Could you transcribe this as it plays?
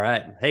All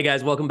right. Hey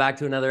guys, welcome back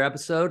to another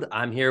episode.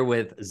 I'm here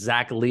with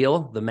Zach Leal,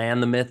 the man,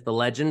 the myth, the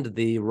legend,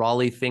 the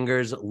Raleigh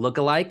Fingers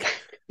lookalike.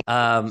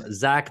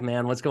 Zach,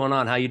 man, what's going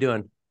on? How you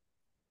doing?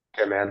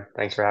 Good, man.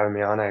 Thanks for having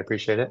me on. I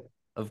appreciate it.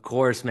 Of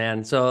course,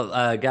 man.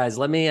 So, guys,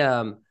 let me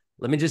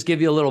just give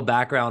you a little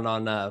background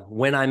on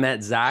when I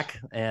met Zach,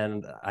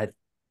 and I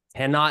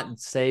cannot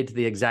say to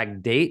the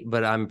exact date,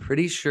 but I'm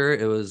pretty sure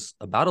it was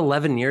about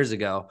 11 years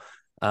ago.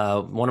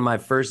 One of my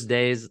first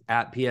days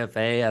at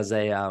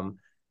PFA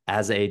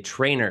as a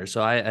trainer.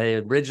 So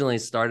I originally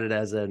started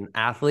as an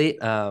athlete.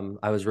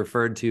 I was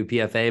referred to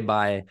PFA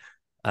by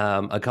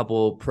a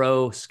couple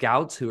pro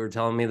scouts who were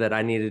telling me that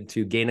I needed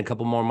to gain a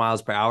couple more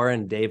miles per hour,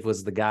 and Dave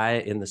was the guy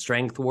in the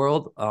strength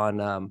world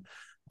on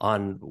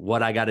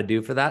what I got to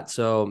do for that.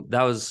 So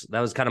that was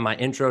kind of my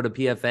intro to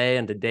PFA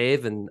and to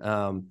Dave. And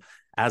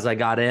as I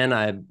got in,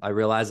 I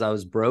realized I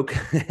was broke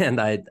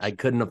and I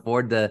couldn't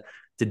afford to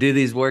do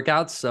these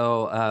workouts.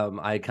 So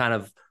I kind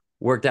of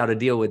worked out a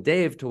deal with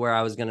Dave to where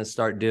I was going to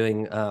start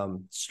doing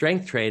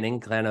strength training,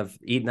 kind of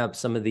eating up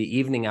some of the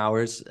evening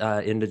hours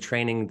into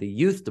training the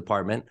youth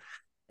department.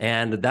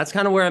 And that's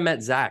kind of where I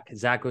met Zach.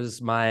 Zach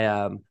was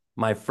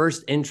my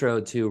first intro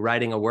to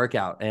writing a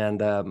workout.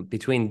 And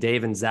between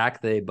Dave and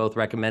Zach, they both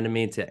recommended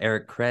me to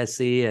Eric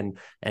Cressy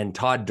and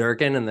Todd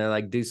Durkin, and they're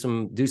like, do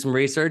some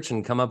research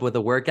and come up with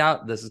a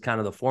workout. This is kind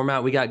of the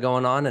format we got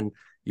going on, and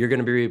you're going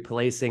to be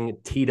replacing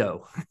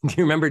Tito. Do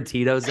you remember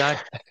Tito,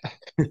 Zach?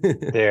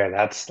 Dude,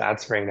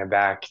 that's bringing it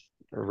back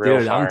real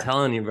Dude, I'm far.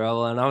 telling you,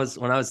 bro. And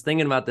when I was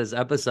thinking about this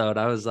episode,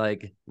 I was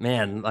like,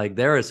 man, like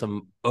there are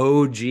some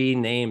OG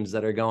names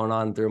that are going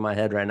on through my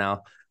head right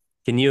now.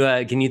 Can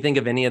you think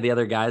of any of the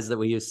other guys that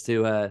we used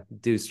to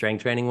do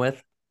strength training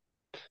with?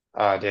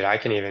 Dude, I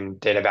can even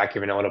date it back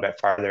even a little bit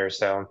farther.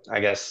 So I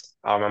guess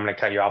I'm going to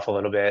cut you off a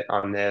little bit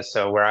on this.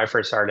 So where I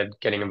first started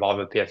getting involved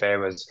with PFA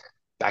was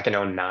back in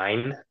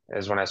 '09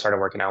 is when I started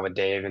working out with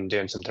Dave and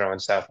doing some throwing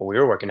stuff. But we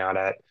were working out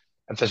at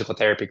a physical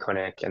therapy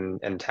clinic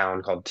in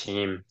town called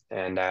Team.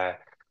 And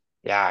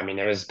yeah, I mean,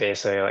 it was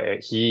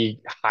basically he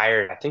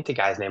hired, I think the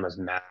guy's name was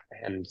Matt.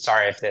 And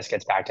sorry if this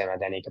gets back to him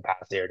at any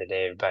capacity or to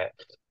Dave, but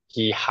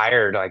he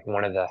hired like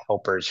one of the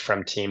helpers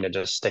from team to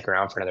just stick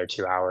around for another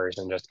 2 hours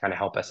and just kind of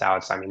help us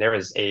out. So I mean, there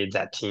was aides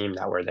at team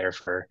that were there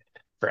for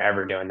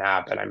forever doing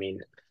that. But I mean,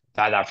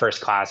 that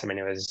first class, I mean,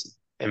 it was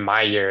in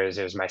my years,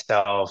 it was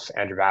myself,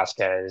 Andrew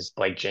Vasquez,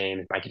 Blake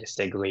James, Mikey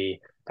DeStigli.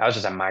 That was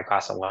just at my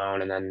class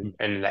alone. And then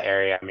in the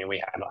area, I mean, we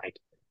had like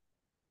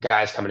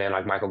guys coming in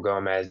like Michael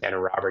Gomez,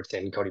 Daniel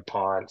Robertson, Cody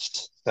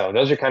Ponce. So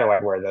those are kind of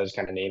like where those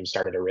kind of names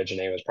started to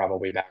originate was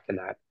probably back in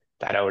that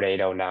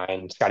 '08,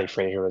 '09. Scotty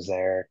Frazier was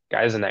there.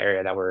 Guys in the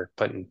area that were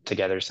putting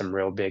together some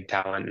real big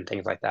talent and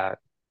things like that.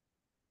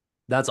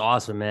 That's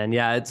awesome, man.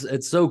 Yeah,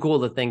 it's so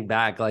cool to think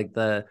back, like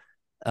the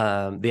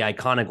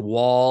iconic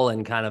wall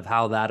and kind of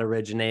how that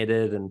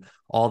originated, and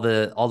all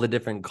the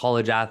different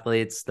college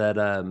athletes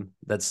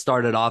that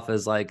started off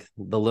as like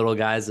the little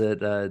guys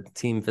at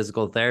team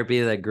physical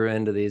therapy that grew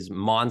into these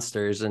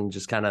monsters and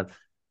just kind of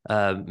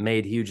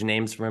made huge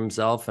names for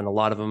himself, and a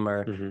lot of them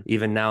are Hmm.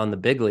 even now in the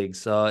big leagues.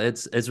 So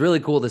it's really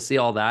cool to see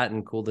all that,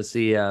 and cool to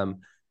see kind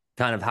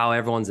of how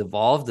everyone's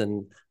evolved.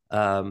 And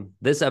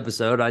this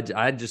episode,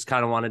 I just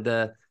kind of wanted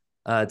to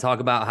talk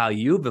about how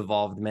you've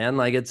evolved, man.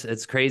 Like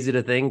it's crazy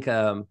to think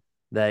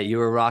that you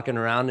were rocking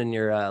around in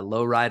your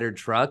lowrider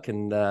truck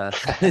and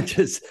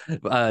just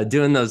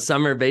doing those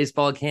summer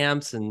baseball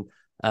camps, and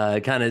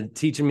kind of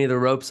teaching me the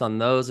ropes on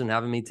those and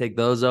having me take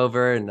those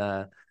over,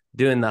 and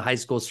doing the high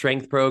school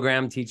strength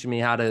program, teaching me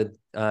how to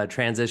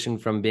transition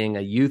from being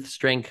a youth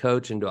strength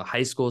coach into a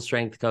high school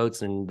strength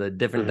coach, and the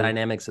different Hmm.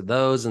 dynamics of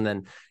those, and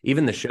then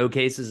even the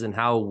showcases and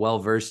how well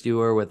versed you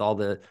were with all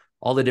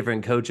the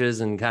different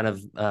coaches and kind of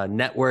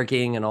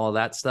networking and all of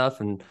that stuff,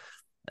 and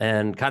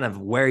kind of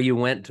where you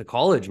went to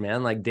college,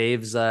 man. Like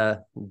Dave's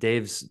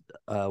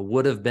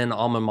would have been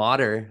alma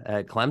mater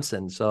at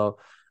Clemson. So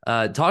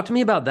talk to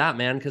me about that,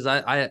 man, because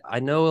I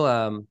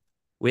know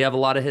we have a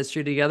lot of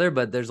history together,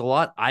 but there's a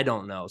lot I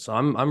don't know. So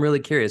I'm really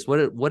curious.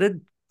 What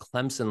did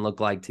Clemson look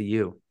like to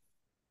you?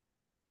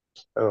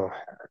 Oh,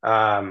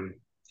 um,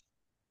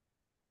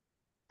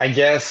 I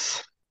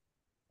guess,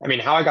 I mean,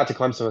 how I got to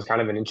Clemson was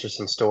kind of an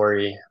interesting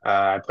story.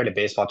 I played a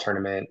baseball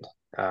tournament.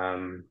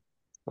 Um,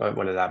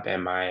 what did that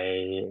been?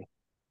 My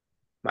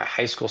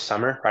high school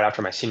summer, right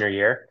after my senior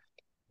year.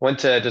 Went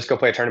to just go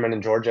play a tournament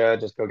in Georgia,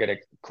 just go get a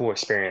cool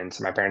experience.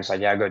 And my parents were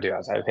like, yeah, go do it. I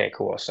was like, okay,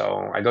 cool.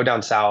 So I go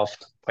down south,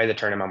 play the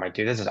tournament. I'm like,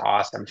 dude, this is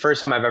awesome.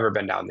 First time I've ever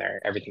been down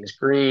there. Everything's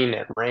green,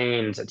 it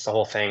rains, it's the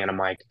whole thing. And I'm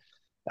like,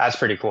 that's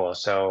pretty cool.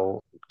 So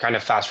kind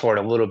of fast forward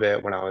a little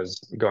bit when I was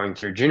going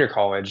through junior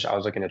college, I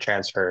was looking to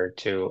transfer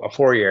to a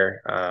 4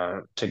 year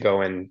to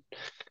go and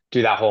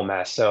do that whole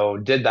mess. So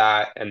did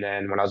that. And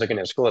then when I was looking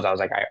at schools, I was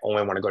like, I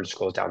only want to go to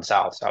schools down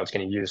south. So I was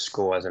going to use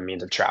school as a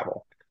means of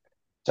travel.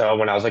 So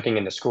when I was looking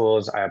into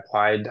schools, I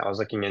applied. I was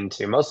looking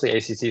into mostly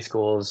ACC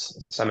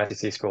schools, some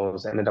SEC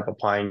schools. Ended up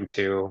applying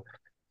to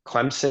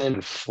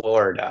Clemson,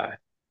 Florida.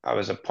 I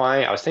was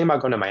applying. I was thinking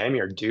about going to Miami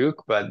or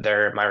Duke, but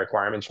my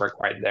requirements weren't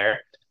quite there.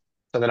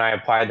 So then I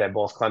applied to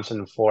both Clemson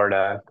and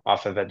Florida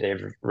off of a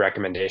Dave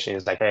recommendation.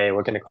 He's like, hey,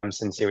 look into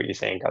Clemson, see what you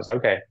think. I was like,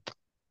 okay.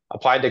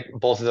 Applied to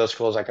both of those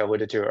schools, like I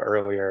alluded to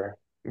earlier.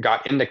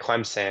 Got into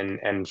Clemson,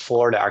 and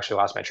Florida actually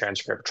lost my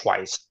transcript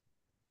twice.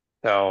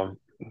 So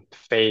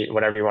fate,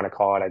 whatever you want to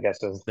call it, I guess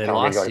was They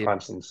telling me to go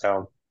lost to you. Clemson.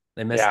 So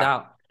They missed yeah,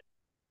 out.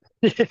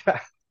 yeah,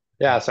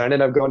 yeah. So I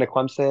ended up going to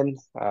Clemson.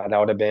 That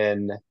would have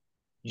been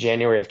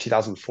January of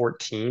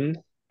 2014,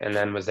 and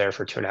then was there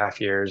for 2.5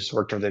 years.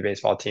 Worked with the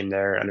baseball team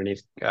there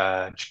underneath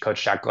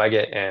Coach Jack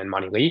Leggett and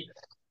Monty Lee.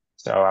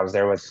 So I was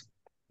there with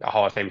a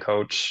Hall of Fame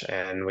coach,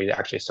 and we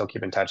actually still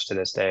keep in touch to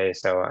this day.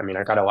 So I mean,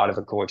 I got a lot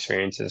of cool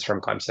experiences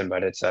from Clemson,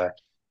 but it's a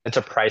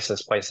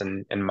priceless place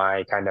in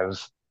my kind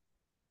of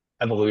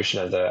evolution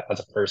as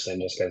a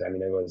person, just because I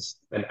mean it was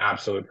an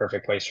absolute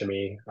perfect place for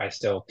me. I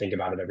still think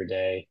about it every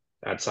day.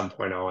 At some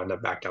point, I'll end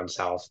up back down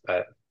south,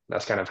 but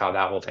that's kind of how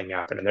that whole thing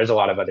happened. And there's a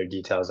lot of other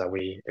details that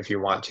we, if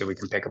you want to, we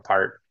can pick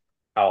apart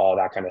how all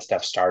that kind of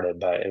stuff started.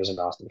 But it was an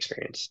awesome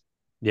experience.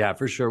 Yeah,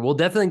 for sure. We'll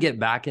definitely get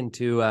back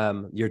into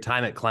your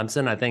time at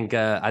Clemson. I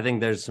think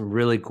there's some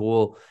really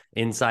cool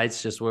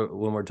insights just when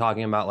we're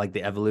talking about like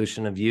the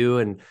evolution of you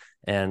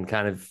and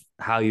kind of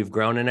how you've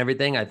grown and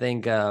everything. Hmm. I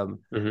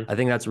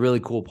think that's a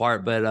really cool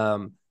part. But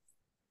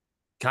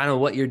kind of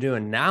what you're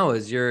doing now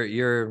is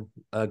you're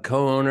a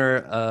co-owner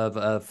of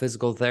a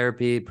physical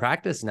therapy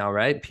practice now,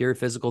 right? Puer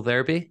Physical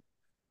Therapy.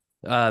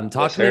 Talk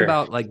Yes, to me sir.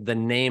 about like the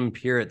name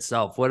Puer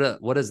itself. What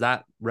does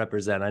that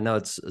represent? I know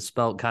it's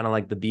spelled kind of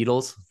like the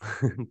Beatles,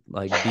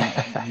 like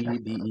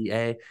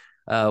Beebea.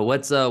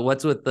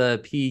 What's with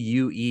the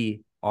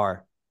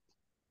Puer?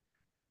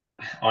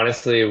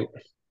 Honestly,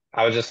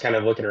 I was just kind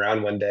of looking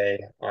around one day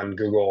on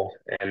Google,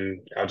 and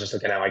I was just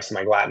looking at like some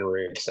like Latin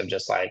roots of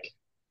just like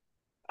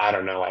I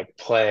don't know, like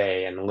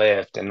play and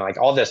lift and like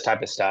all this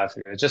type of stuff.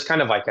 And it was just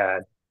kind of like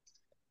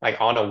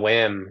on a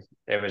whim,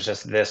 it was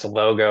just this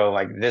logo,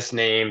 like this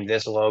name,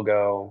 this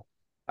logo,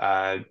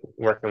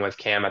 working with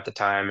Cam at the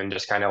time and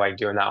just kind of like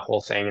doing that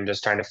whole thing and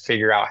just trying to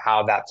figure out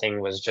how that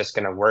thing was just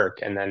going to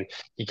work. And then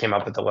he came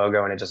up with the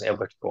logo and it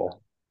looked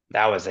cool.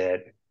 That was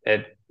it.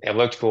 It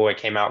looked cool. It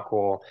came out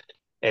cool.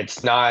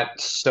 It's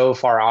not so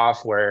far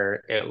off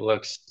where it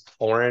looks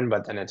foreign,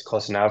 but then it's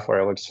close enough where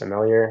it looks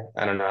familiar.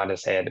 I don't know how to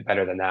say it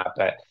better than that,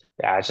 but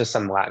yeah, it's just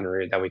some Latin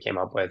root that we came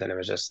up with, and it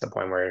was just the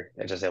point where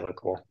it looked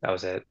cool. That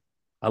was it.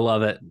 I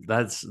love it.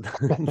 That's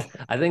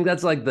I think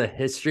that's like the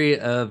history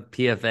of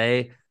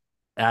PFA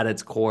at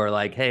its core.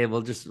 Like, hey,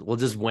 we'll just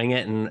wing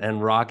it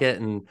and rock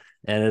it and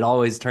it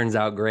always turns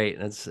out great.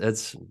 And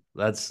it's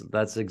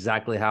that's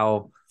exactly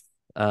how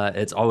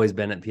it's always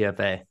been at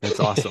PFA. It's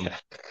awesome.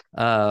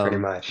 Yeah, pretty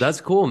much.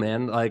 That's cool,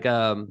 man. Like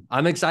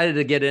I'm excited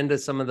to get into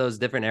some of those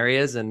different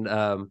areas and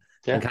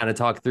Yeah. kind of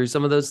talk through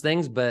some of those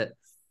things, but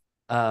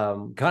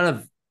kind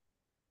of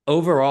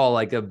overall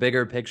like a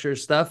bigger picture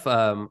stuff.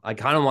 I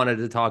kind of wanted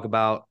to talk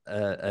about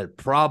a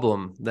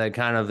problem that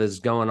kind of is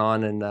going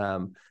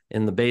on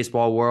in the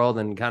baseball world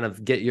and kind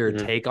of get your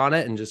Hmm. take on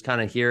it and just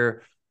kind of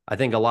hear. I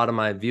think a lot of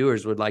my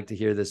viewers would like to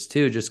hear this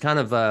too, just kind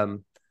of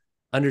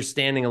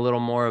understanding a little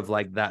more of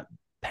like that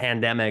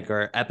pandemic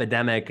or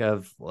epidemic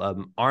of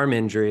arm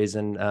injuries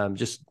and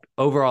just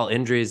overall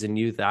injuries in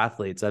youth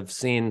athletes. I've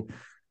seen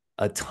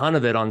a ton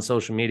of it on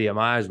social media.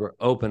 My eyes were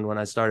open when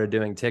I started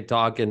doing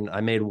TikTok, and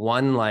I made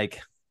one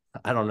like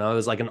I don't know, it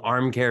was like an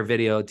arm care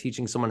video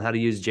teaching someone how to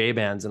use J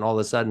bands, and all of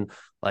a sudden,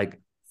 like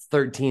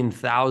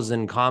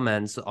 13,000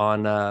 comments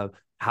on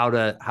how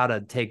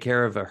to take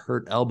care of a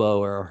hurt elbow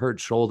or a hurt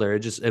shoulder.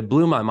 It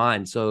blew my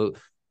mind. So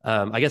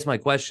I guess my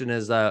question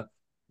is,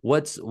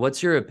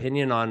 what's your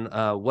opinion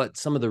on what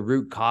some of the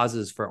root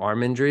causes for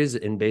arm injuries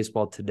in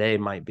baseball today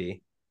might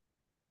be?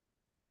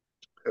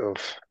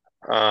 Oof.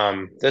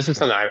 This is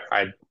something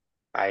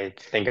I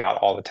think about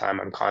all the time.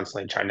 I'm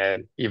constantly trying to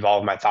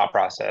evolve my thought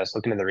process,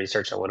 look into the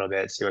research a little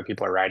bit, see what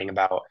people are writing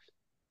about.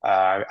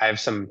 I have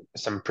some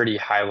pretty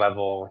high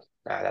level.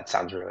 That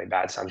sounds really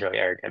bad, sounds really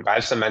arrogant, but I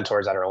have some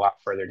mentors that are a lot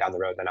further down the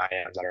road than I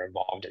am that are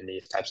involved in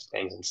these types of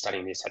things and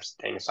studying these types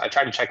of things. So I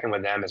try to check in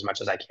with them as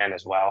much as I can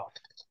as well.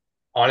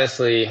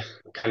 Honestly,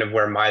 kind of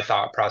where my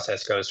thought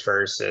process goes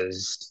first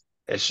is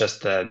it's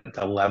just the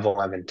level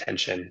of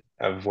intention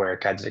of where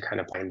kids are kind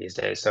of playing these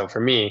days. So for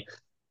me,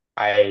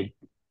 I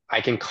I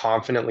can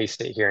confidently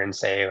sit here and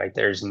say like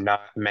there's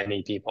not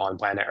many people on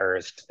planet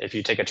Earth. If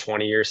you take a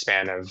 20-year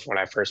span of when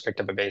I first picked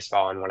up a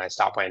baseball and when I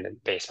stopped playing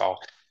baseball,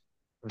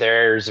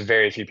 there's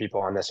very few people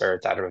on this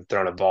earth that have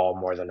thrown a ball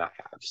more than I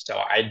have. So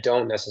I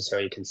don't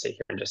necessarily can sit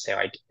here and just say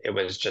like it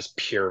was just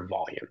pure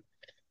volume.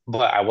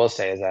 But I will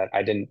say is that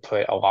I didn't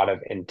put a lot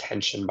of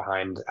intention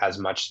behind as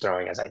much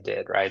throwing as I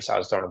did, right? So I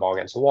was throwing a ball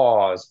against the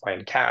wall, I was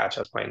playing catch,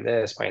 I was playing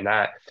this, playing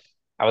that.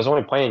 I was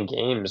only playing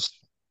games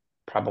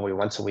probably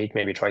once a week,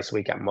 maybe twice a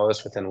week at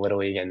most within Little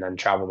League and then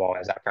travel ball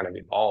as that kind of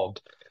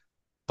evolved.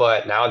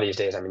 But now these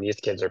days, I mean, these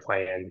kids are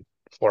playing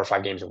 4 or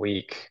 5 games a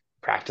week,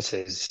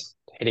 practices,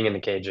 hitting in the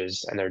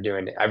cages, and they're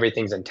doing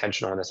everything's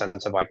intentional in the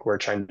sense of like we're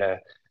trying to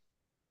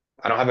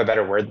I don't have a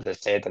better word to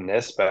say it than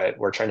this, but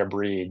we're trying to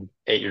breed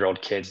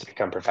 8-year-old kids to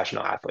become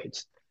professional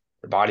athletes.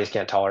 Their bodies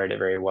can't tolerate it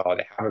very well.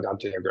 They haven't gone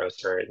through their growth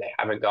spurt. They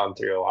haven't gone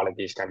through a lot of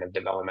these kind of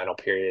developmental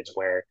periods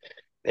where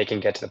they can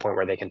get to the point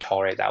where they can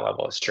tolerate that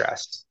level of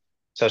stress.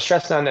 So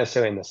stress not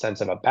necessarily in the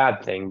sense of a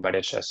bad thing, but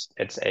it's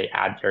a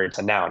ad or it's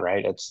a noun,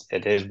 right?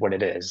 It is what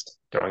it is.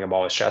 Throwing a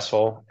ball is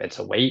stressful. It's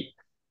a weight.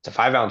 It's a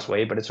 5 ounce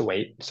weight, but it's a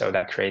weight. So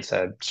that creates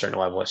a certain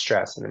level of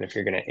stress. And then if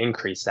you're going to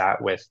increase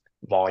that with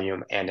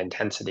volume and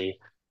intensity,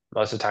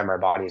 most of the time our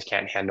bodies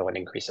can't handle an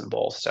increase in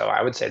both. So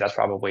I would say that's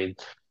probably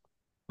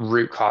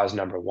root cause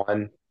number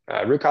one.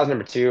 Root cause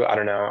number two, I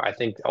don't know. I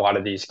think a lot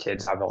of these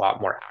kids have a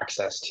lot more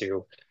access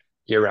to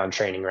year-round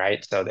training,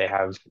 right? So they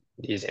have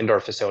these indoor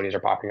facilities are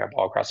popping up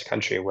all across the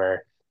country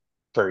where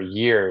for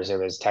years it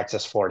was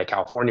Texas, Florida,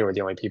 California were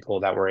the only people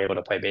that were able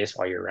to play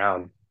baseball year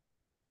round.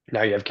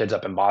 Now you have kids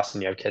up in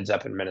Boston, you have kids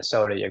up in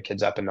Minnesota, you have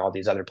kids up in all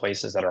these other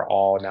places that are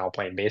all now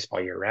playing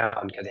baseball year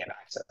round because they have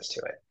access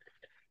to it.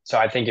 So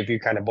I think if you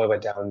kind of boil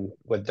it down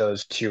with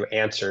those two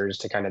answers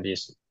to kind of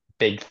these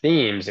big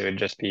themes, it would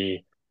just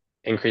be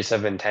increase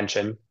of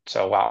intention.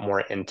 So a lot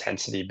more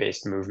intensity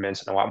based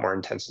movements and a lot more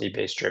intensity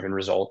based driven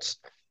results,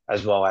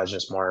 as well as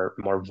just more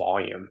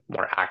volume,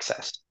 more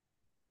access.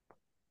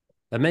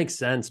 That makes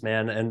sense,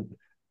 man. And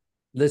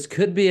this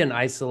could be an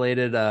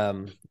isolated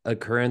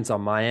occurrence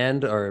on my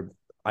end or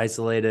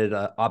isolated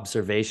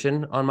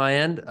observation on my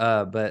end.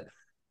 But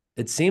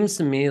it seems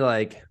to me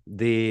like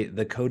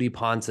the Cody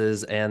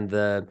Ponces and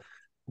the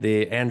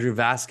Andrew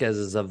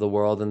Vasquez's of the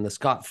world and the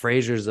Scott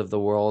Frasers of the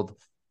world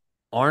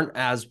aren't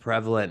as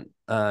prevalent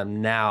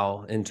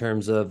now in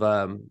terms of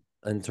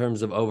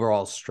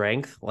overall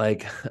strength.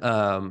 Like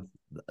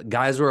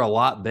guys were a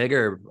lot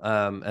bigger.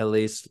 At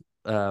least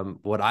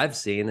what I've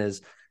seen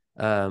is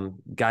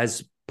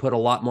guys put a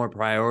lot more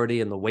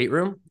priority in the weight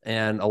room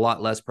and a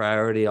lot less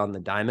priority on the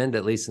diamond,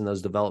 at least in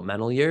those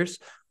developmental years.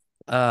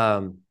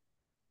 Um,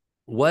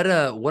 what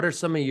are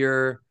some of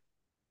your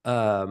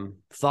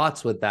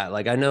thoughts with that?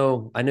 Like I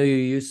know you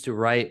used to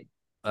write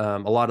a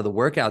lot of the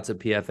workouts at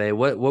PFA.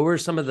 What were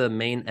some of the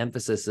main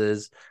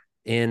emphases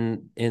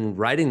in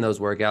writing those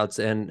workouts?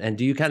 And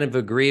do you kind of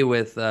agree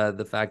with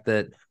the fact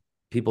that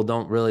people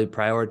don't really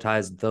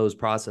prioritize those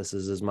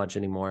processes as much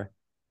anymore?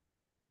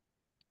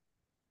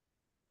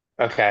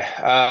 Okay.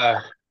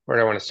 Where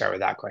do I want to start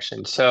with that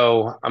question?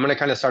 So I'm going to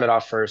kind of start it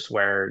off first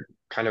where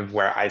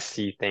I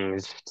see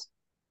things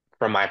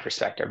from my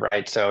perspective,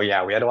 right? So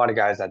yeah, we had a lot of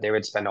guys that they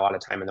would spend a lot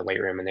of time in the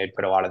weight room and they'd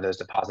put a lot of those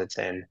deposits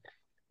in.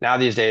 Now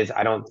these days,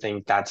 I don't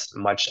think that's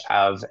much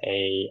of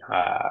a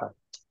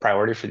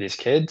priority for these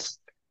kids.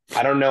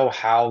 I don't know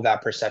how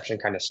that perception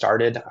kind of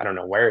started. I don't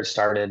know where it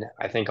started.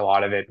 I think a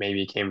lot of it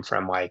maybe came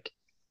from like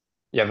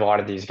you have a lot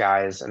of these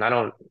guys, and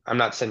I'm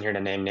not sitting here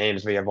to name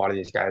names, but you have a lot of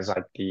these guys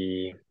like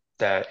the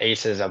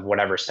aces of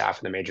whatever staff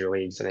in the major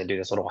leagues, and they do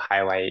this little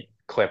highlight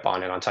clip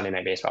on it on Sunday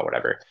Night Baseball,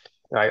 whatever.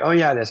 They're like, oh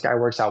yeah, this guy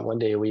works out 1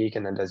 day a week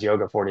and then does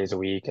yoga 4 days a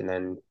week, and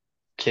then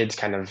kids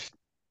kind of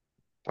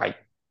like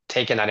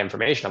taking that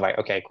information of like,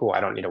 okay, cool,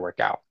 I don't need to work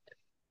out.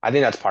 I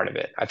think that's part of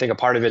it. I think a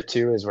part of it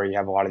too is where you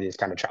have a lot of these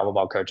kind of travel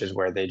ball coaches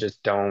where they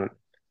just don't,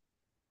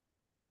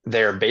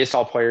 they're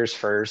baseball players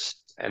first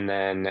and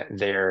then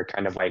they're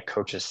kind of like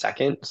coaches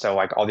second. So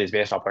like all these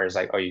baseball players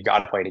like, oh, you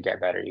got to play to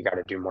get better. You got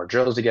to do more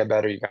drills to get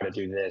better. You got to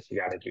do this. You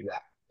got to do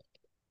that.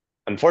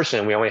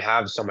 Unfortunately, we only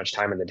have so much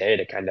time in the day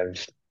to kind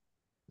of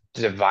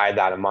divide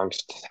that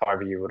amongst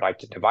however you would like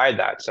to divide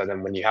that. So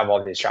then when you have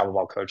all these travel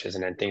ball coaches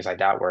and then things like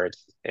that, where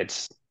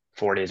it's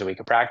 4 days a week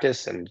of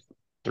practice and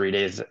 3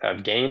 days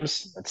of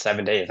games, that's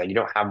 7 days. Like you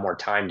don't have more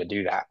time to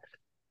do that.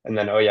 And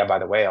then, oh yeah, by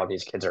the way, all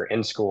these kids are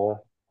in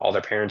school, all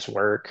their parents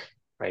work.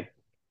 Like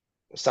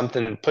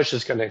something push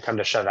is going to come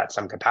to shove at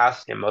some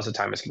capacity, and most of the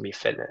time it's going to be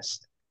fitness.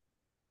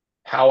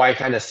 How I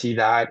kind of see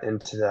that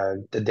into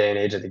the day and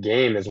age of the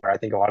game is where I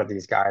think a lot of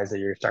these guys that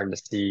you're starting to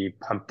see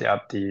pumped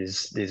up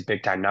these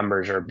big time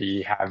numbers or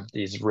be have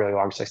these really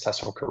long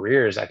successful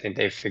careers. I think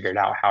they've figured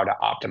out how to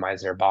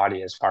optimize their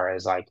body as far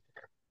as like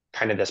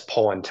kind of this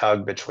pull and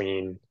tug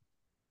between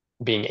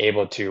being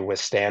able to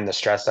withstand the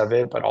stress of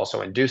it, but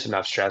also induce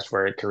enough stress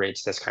where it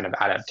creates this kind of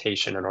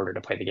adaptation in order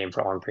to play the game for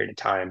a long period of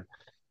time.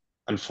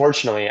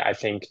 Unfortunately, I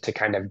think to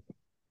kind of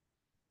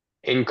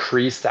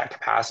increase that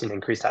capacity and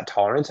increase that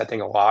tolerance, I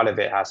think a lot of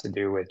it has to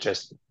do with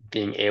just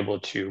being able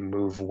to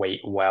move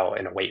weight well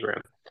in a weight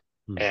room.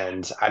 Hmm.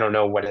 And I don't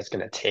know what it's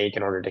going to take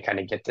in order to kind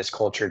of get this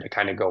culture to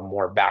kind of go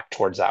more back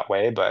towards that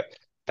way, but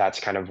that's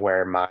kind of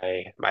where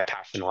my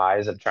passion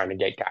lies of trying to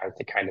get guys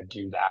to kind of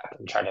do that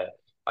and try to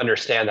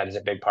understand that is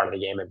a big part of the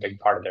game, a big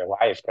part of their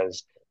life.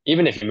 Because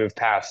even if you move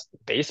past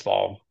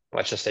baseball,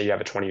 let's just say you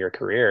have a 20-year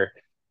career,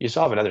 you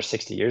still have another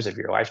 60 years of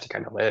your life to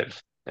kind of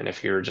live. And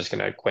if you're just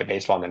going to quit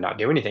baseball and then not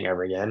do anything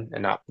ever again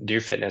and not do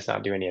fitness,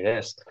 not do any of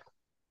this,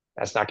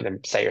 that's not going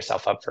to set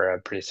yourself up for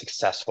a pretty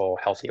successful,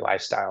 healthy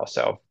lifestyle.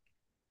 So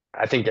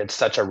I think it's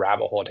such a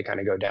rabbit hole to kind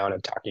of go down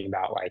of talking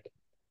about like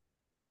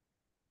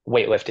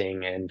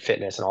weightlifting and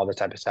fitness and all this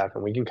type of stuff.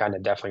 And we can kind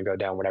of definitely go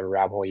down whatever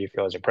rabbit hole you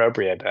feel is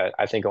appropriate. But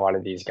I think a lot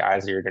of these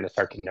guys that you're going to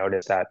start to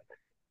notice that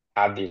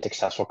have these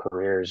successful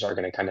careers are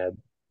going to kind of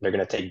they're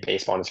going to take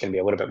baseball and it's going to be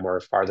a little bit more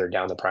farther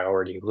down the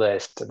priority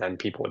list than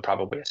people would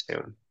probably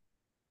assume.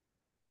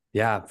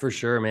 Yeah, for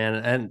sure,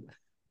 man.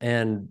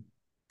 And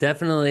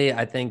definitely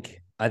I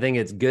think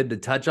it's good to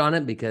touch on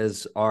it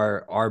because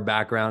our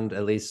background,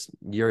 at least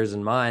yours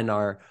and mine,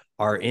 are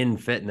in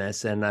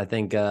fitness. And I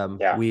think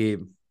Yeah.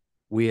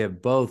 we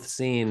have both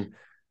seen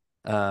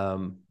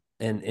an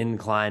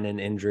incline in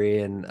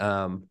injury and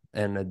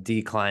a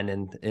decline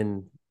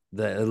in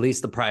the at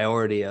least the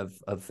priority of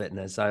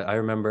fitness. I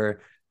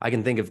remember I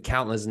can think of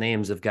countless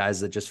names of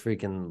guys that just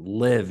freaking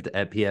lived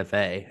at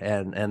PFA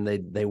and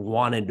they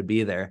wanted to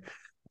be there.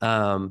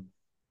 Um,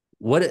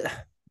 what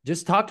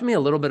just talk to me a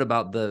little bit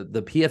about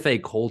the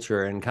PFA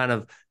culture and kind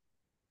of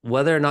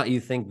whether or not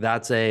you think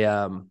that's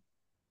a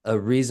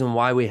reason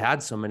why we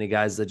had so many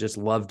guys that just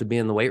love to be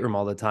in the weight room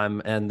all the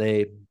time and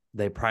they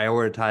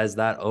prioritize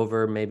that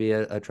over maybe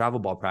a travel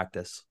ball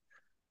practice.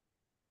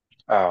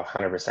 Oh,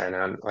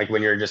 100%. Like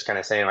when you're just kind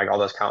of saying like all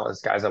those countless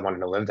guys that wanted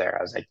to live there,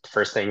 I was like, the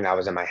first thing that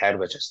was in my head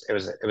was just it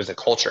was a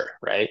culture,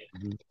 right?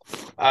 Mhm.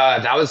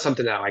 That was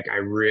something that like I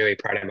really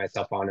prided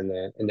myself on in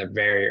the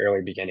very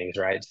early beginnings,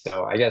 right?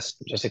 So I guess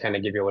just to kind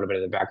of give you a little bit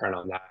of the background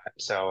on that.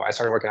 So I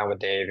started working out with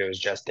Dave. It was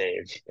just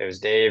Dave. It was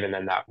Dave, and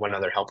then that one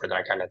other helper that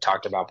I kind of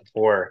talked about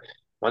before.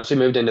 Once we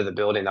moved into the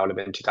building, that would have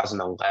been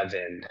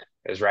 2011.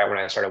 It was right when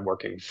I started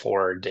working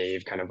for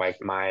Dave. Kind of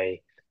like my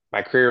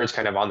career was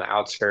kind of on the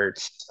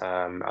outskirts.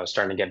 I was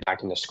starting to get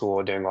back into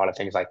school, doing a lot of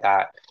things like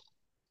that.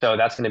 So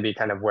that's going to be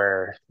kind of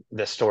where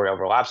this story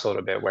overlaps a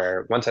little bit,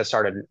 where once I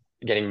started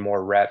getting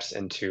more reps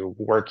into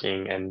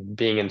working and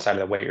being inside of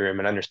the weight room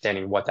and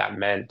understanding what that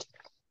meant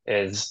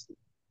is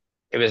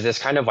it was this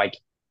kind of like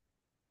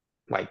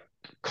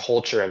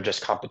culture of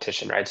just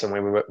competition, right? So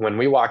when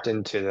we walked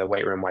into the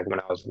weight room, like when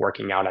I was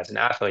working out as an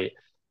athlete,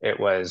 it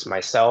was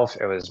myself,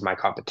 it was my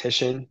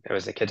competition, it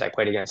was the kids I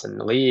played against in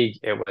the league,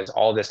 it was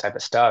all this type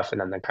of stuff. And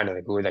then the kind of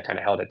the glue that kind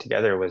of held it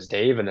together was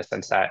Dave in the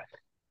sense that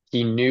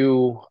he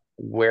knew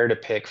where to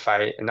pick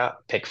fight,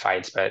 not pick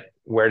fights, but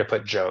where to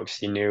put jokes.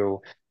 He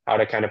knew how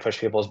to kind of push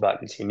people's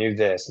buttons. He knew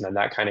this, and then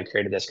that kind of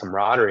created this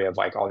camaraderie of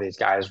like all these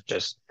guys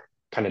just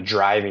kind of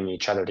driving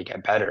each other to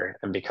get better.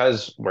 And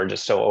because we're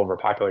just so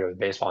overpopulated with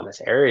baseball in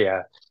this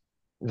area,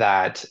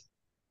 that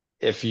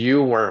if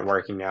you weren't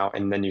working out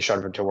and then you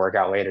showed up to work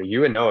out later,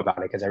 you would know about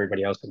it because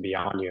everybody else would be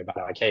on you about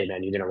it, like, hey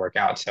man, you didn't work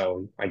out.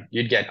 So like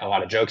you'd get a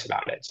lot of jokes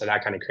about it. So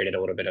that kind of created a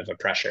little bit of a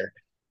pressure.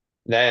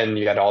 Then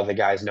you got all the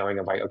guys knowing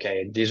of like,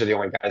 okay, these are the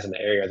only guys in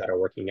the area that are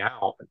working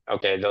out.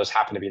 Okay, those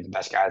happen to be the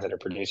best guys that are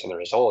producing the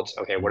results.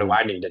 Okay, what do Mhm.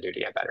 I need to do to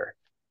get better?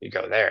 You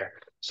go there.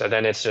 So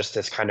then it's just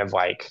this kind of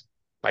like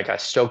a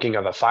stoking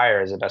of a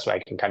fire is the best way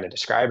I can kind of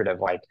describe it. Of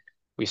like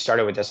we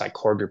started with this like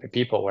core group of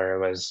people where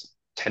it was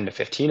 10 to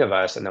 15 of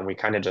us, and then we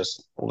kind of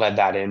just led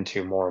that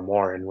into more and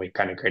more, and we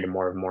kind of created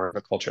more and more of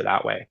a culture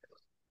that way.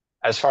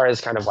 As far as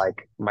kind of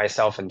like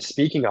myself and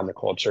speaking on the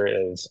culture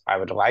is I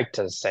would like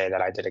to say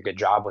that I did a good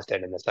job with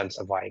it in the sense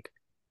of like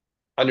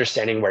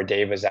understanding where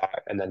Dave was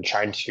at and then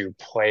trying to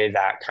play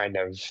that kind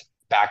of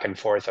back and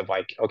forth of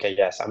like, okay,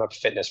 yes, I'm a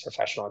fitness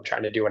professional. I'm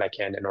trying to do what I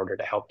can in order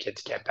to help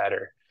kids get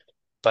better.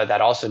 But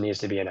that also needs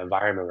to be an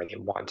environment where they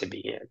want to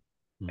be in.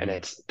 And Mhm.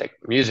 it's the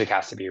music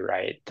has to be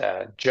right,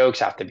 the jokes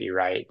have to be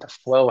right, the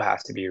flow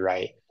has to be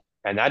right.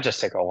 And that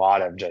just took a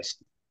lot of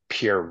just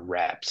pure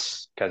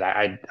reps because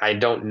I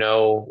don't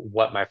know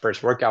what my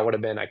first workout would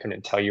have been. I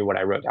couldn't tell you what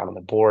I wrote down on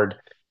the board.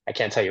 I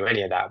can't tell you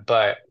any of that.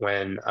 But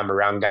when I'm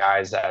around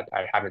guys that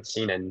I haven't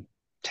seen in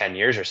 10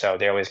 years or so,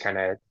 they always kind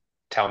of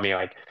tell me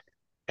like,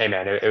 hey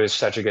man, it was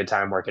such a good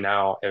time working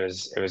out. It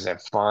was a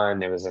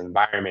fun, it was an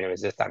environment, it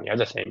was this, that, and the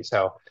other thing.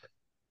 So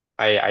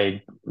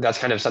I that's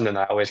kind of something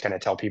that I always kind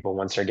of tell people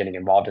once they're getting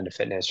involved into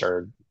fitness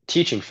or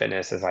teaching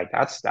fitness is like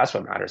that's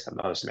what matters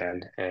the most,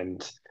 man.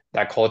 And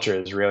that culture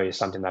is really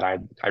something that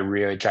I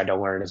really tried to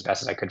learn as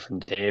best as I could from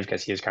Dave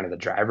because he was kind of the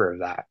driver of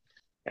that.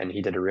 And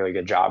he did a really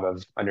good job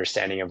of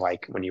understanding of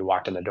like when you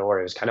walked in the door,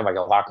 it was kind of like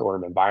a locker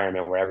room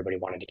environment where everybody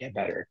wanted to get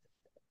better.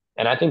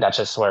 And I think that's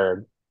just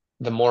where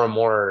the more and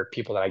more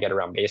people that I get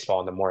around baseball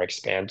and the more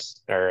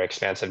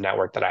expansive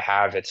network that I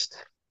have, it's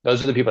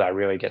those are the people that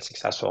really get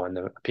successful and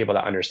the people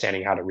that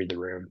understanding how to read the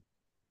room.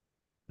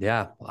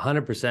 Yeah,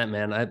 100%,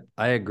 man.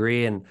 I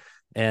agree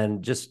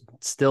and just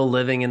still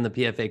living in the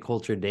PFA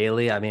culture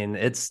daily. I mean,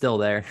 it's still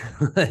there.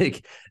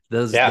 Like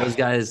Yeah. those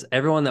guys,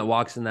 everyone that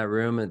walks in that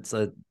room,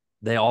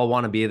 they all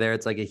want to be there.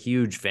 It's like a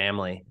huge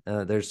family.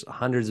 There's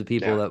hundreds of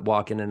people Yeah. that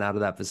walk in and out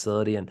of that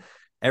facility and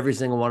every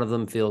single one of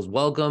them feels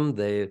welcome.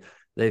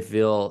 They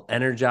feel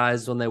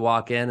energized when they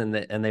walk in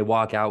and they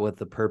walk out with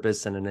the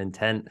purpose and an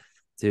intent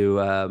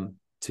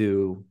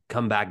to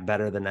come back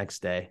better the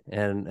next day.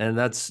 And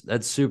that's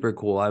super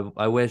cool.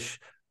 I wish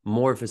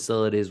more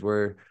facilities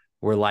were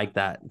like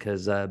that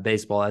because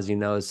baseball, as you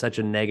know, is such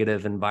a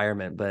negative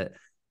environment. But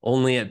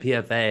only at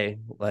PFA,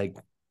 like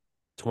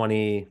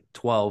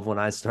 2012 when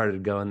I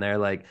started going there,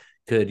 like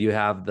could you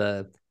have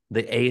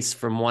the ace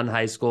from one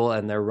high school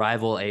and their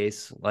rival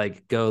ace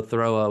like go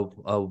throw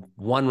a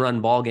one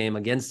run ball game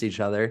against each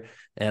other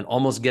and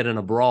almost get in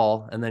a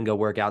brawl and then go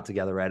work out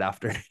together right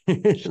after.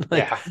 Like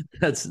Yeah.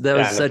 that Yeah.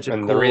 was And such a the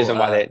cool reason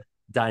why they,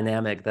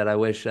 dynamic that I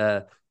wish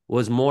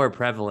was more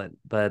prevalent.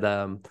 But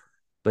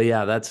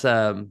yeah, that's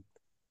um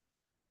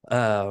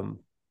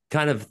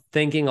kind of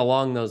thinking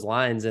along those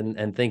lines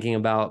and thinking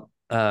about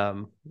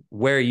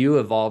where you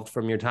evolved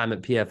from your time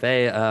at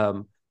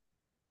PFA.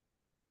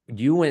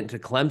 You went to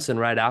Clemson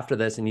right after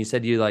this, and you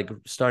said you like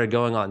started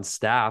going on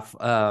staff.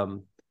 I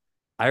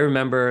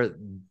remember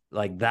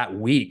like that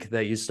week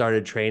that you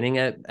started training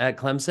at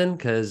Clemson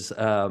because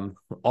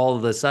all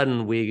of a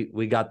sudden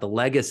we got the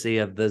legacy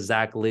of the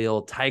Zach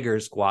Leal Tiger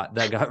Squat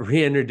that got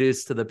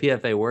reintroduced to the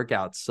PFA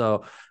workouts.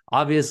 So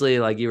obviously,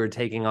 like you were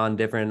taking on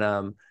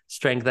different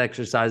strength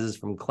exercises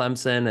from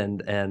Clemson,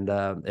 and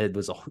it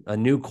was a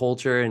new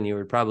culture, and you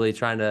were probably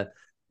trying to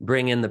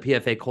bring in the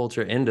PFA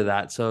culture into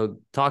that. So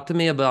talk to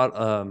me about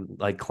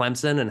like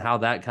Clemson and how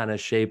that kind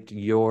of shaped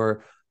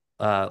your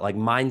like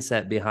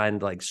mindset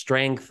behind like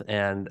strength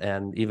and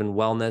even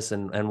wellness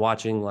and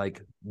watching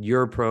like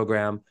your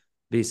program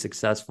be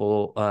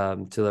successful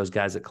to those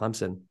guys at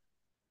Clemson.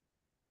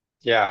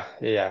 yeah,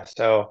 yeah.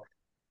 So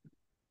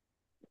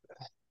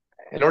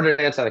in order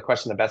to answer the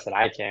question the best that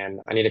I can,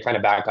 I need to kind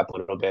of back up a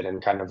little bit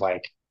and kind of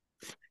like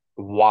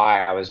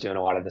why I was doing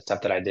a lot of the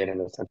stuff that I did in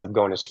the sense of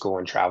going to school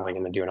and traveling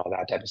and then doing all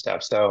that type of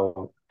stuff.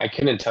 So I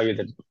couldn't tell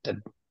you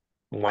the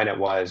when it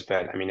was,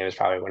 but I mean it was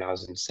probably when I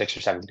was in sixth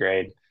or seventh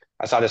grade.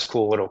 I saw this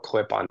cool little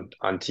clip on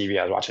TV.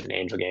 I was watching an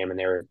Angel game and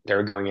they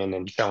were going in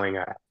and showing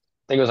I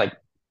think it was like,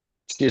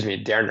 excuse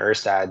me, Darren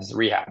Erstad's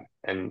rehab.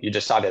 And you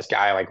just saw this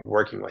guy like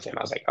working with him.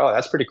 I was like, oh,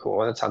 that's pretty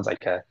cool. That sounds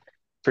like a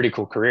pretty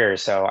cool career.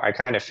 So I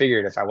kind of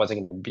figured if I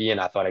wasn't going to be in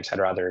athletics, I'd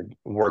rather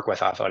work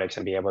with athletics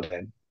and be able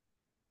to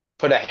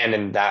put a hand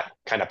in that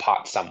kind of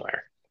pot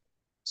somewhere.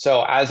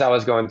 So as I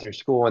was going through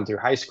school and through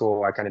high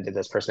school, I kind of did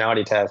this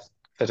personality test,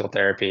 physical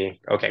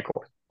therapy. Okay,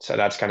 cool. So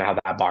that's kind of how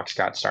that box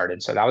got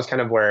started. So that was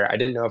kind of where I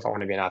didn't know if I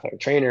want to be an athletic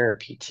trainer,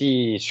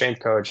 PT,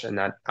 strength coach, and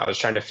that I was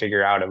trying to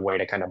figure out a way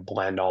to kind of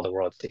blend all the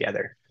worlds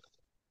together.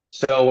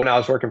 So when I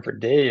was working for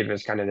Dave, it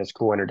was kind of this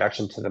cool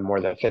introduction to the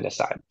more the fitness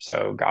side.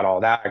 So got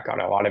all that,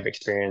 got a lot of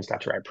experience, got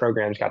to write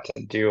programs, got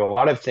to do a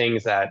lot of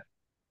things that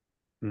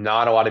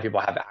not a lot of people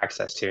have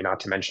access to,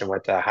 not to mention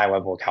with the high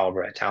level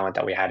caliber of talent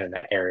that we had in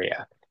that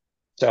area.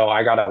 So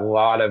I got a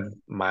lot of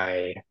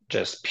my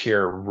just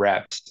pure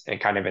reps and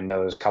kind of in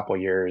those couple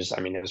years. I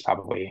mean, it was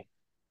probably,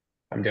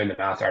 I'm doing the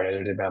math right,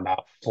 it had been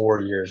about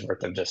 4 years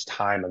worth of just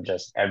time of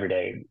just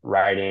everyday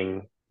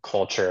writing,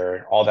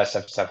 culture, all that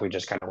stuff we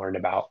just kind of learned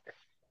about.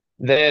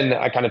 Then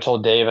I kind of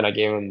told Dave and I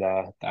gave him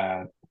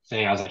the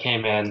thing. I was like, hey,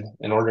 man,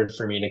 in order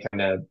for me to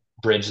kind of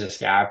bridge this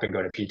gap and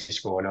go to PT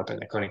school and open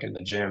the clinic in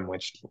the gym,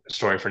 which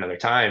story for another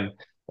time,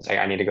 it's like,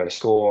 I need to go to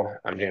school.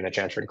 I'm doing a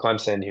transfer to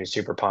Clemson. He was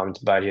super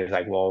pumped, but he was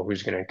like, well,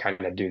 who's going to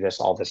kind of do this,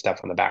 all this stuff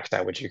on the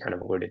backside, which you kind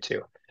of alluded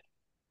to.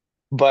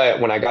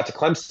 But when I got to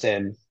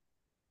Clemson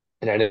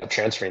and I ended up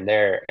transferring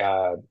there,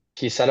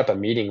 he set up a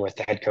meeting with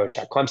the head coach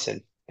at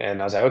Clemson.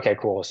 And I was like, okay,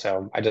 cool.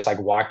 So I just like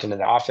walked into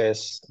the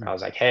office. I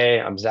was like, hey,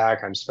 I'm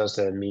Zach. I'm supposed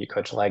to meet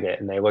Coach Leggett.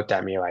 And they looked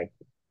at me like,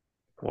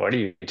 what are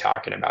you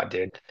talking about,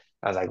 dude?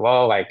 I was like,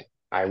 well, like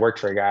I worked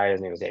for a guy,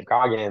 his name was Dave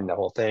Goggin, the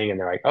whole thing. And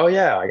they're like, oh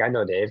yeah, like I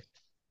know Dave.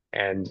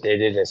 And they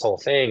did this whole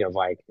thing of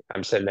like,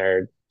 I'm sitting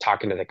there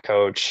talking to the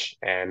coach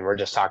and we're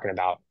just talking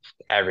about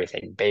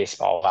everything,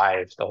 baseball,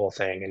 life, the whole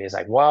thing. And he's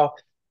like, well,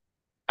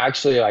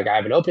 actually, like I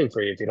have an opening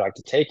for you if you'd like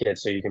to take it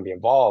so you can be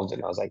involved.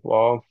 And I was like,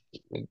 well,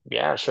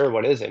 yeah, sure.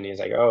 What is it? And he's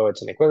like, oh,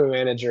 it's an equipment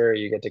manager.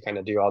 You get to kind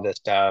of do all this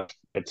stuff.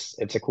 It's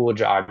a cool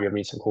job. You'll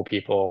meet some cool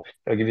people.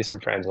 They'll give you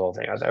some friends, the whole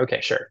thing. I was like, okay,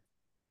 sure.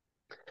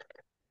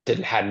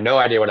 Didn't had no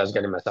idea what I was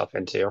getting myself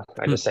into.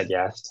 I just said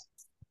yes.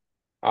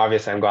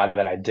 Obviously, I'm glad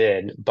that I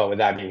did. But with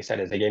that being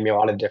said, is they gave me a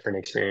lot of different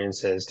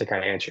experiences to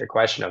kind of answer your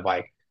question of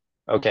like,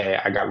 okay,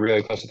 I got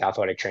really close with the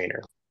athletic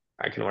trainer.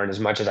 I can learn as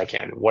much as I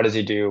can. What does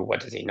he do?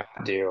 What does he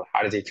not do?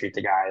 How does he treat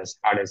the guys?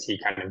 How does he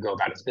kind of go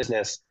about his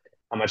business?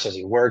 How much does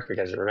he work?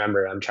 Because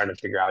remember, I'm trying to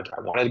figure out, do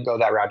I want to go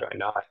that route? Do I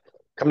not?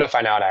 Come to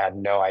find out, I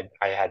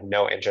had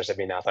no interest in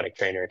being an athletic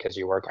trainer because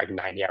you work like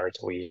 90 hours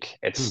a week.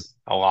 It's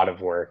a lot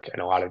of work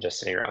and a lot of just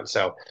sitting around.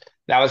 So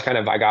that was kind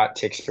of, I got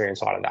to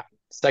experience a lot of that.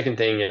 Second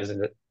thing is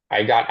that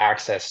I got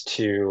access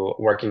to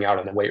working out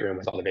in the weight room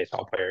with all the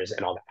baseball players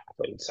and all the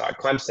athletes. So at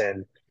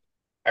Clemson,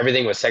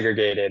 everything was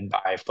segregated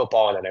by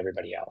football and then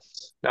everybody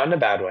else. Not in a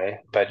bad way,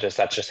 but just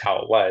that's just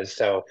how it was.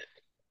 So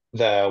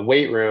the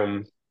weight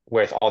room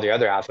with all the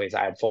other athletes,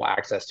 I had full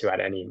access to at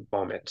any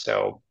moment.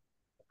 So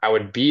I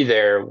would be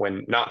there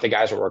when not the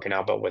guys were working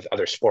out, but with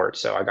other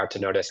sports. So I got to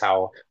notice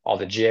how all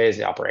the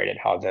GAs operated,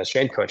 how the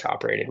strength coach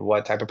operated,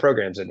 what type of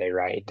programs did they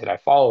write? Did I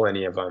follow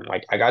any of them?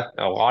 Like I got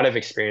a lot of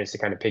experience to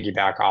kind of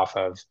piggyback off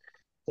of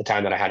the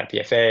time that I had at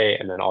PFA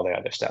and then all the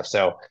other stuff.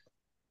 So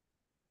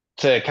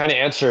to kind of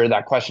answer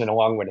that question in a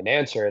long-winded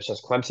answer, it's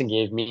just Clemson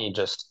gave me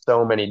just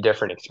so many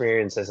different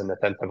experiences in the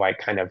sense of like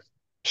kind of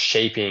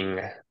shaping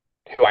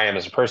who I am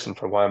as a person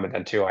for one, but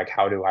then two, like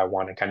how do I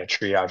want to kind of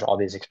triage all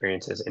these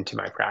experiences into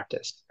my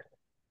practice?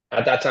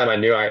 At that time, I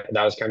knew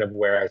that was kind of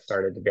where I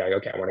started to be like,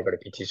 okay, I want to go to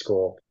PT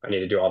school. I need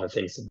to do all the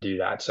things to do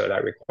that. So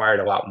that required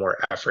a lot more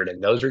effort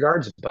in those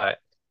regards, but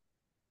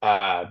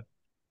uh,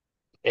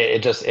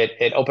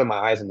 it opened my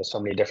eyes into so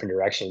many different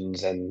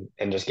directions and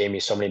just gave me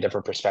so many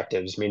different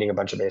perspectives. Meeting a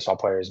bunch of baseball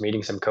players,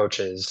 meeting some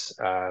coaches.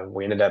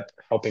 We ended up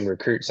helping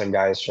recruit some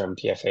guys from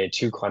PFA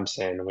to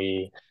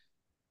Clemson.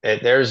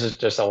 There's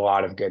just a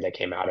lot of good that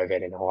came out of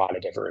it in a lot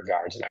of different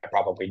regards, and I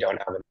probably don't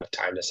have enough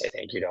time to say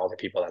thank you to all the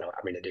people that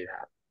allowed me to do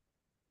that.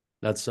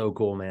 That's so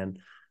cool, man.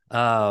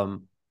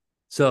 Um,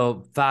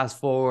 so fast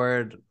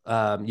forward,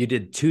 you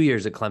did 2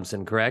 years at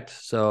Clemson, correct?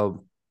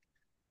 So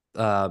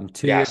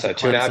 2 years Yeah, at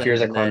so 2.5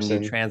 years Clemson, at and then you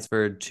Clemson.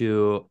 transferred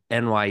to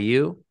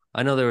NYU.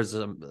 I know there was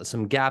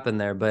some gap in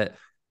there, but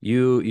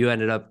you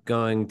ended up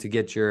going to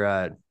get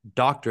your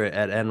doctorate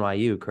at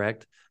NYU,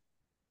 correct?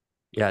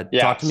 Yeah,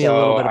 Yeah, talk to me a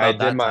little so bit I about did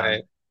that my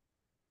time.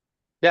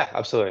 yeah,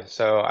 absolutely.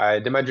 So I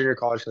did my junior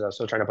college because I was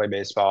still trying to play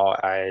baseball.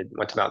 I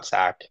went to Mount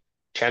Sac,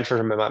 transferred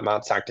from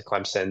Mount Sac to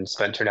Clemson,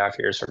 spent 2.5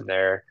 years from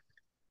there.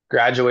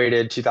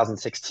 Graduated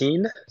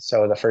 2016,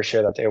 so the first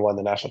year that they won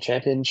the national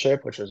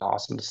championship, which was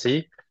awesome to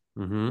see.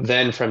 Mm-hmm.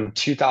 Then from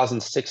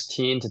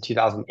 2016 to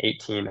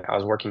 2018, I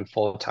was working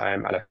full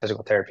time at a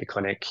physical therapy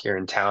clinic here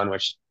in town,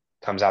 which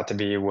comes out to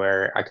be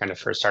where I kind of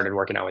first started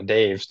working out with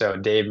Dave. So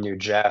Dave knew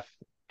Jeff.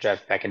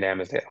 Jeff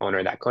Beckendam is the owner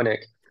of that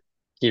clinic.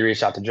 He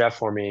reached out to Jeff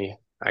for me.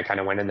 I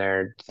kind of went in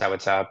there, said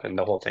what's up, and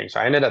the whole thing. So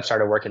I ended up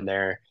started working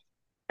there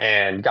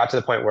and got to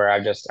the point where I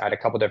just had a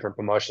couple different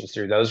promotions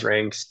through those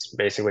ranks,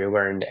 basically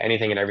learned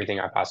anything and everything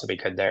I possibly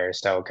could there.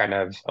 So kind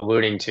of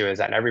alluding to is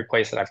that in every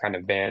place that I've kind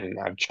of been,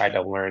 I've tried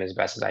to learn as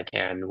best as I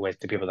can with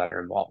the people that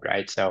are involved,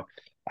 right? So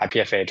at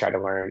PFA, I tried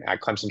to learn,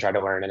 at Clemson, tried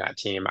to learn, and at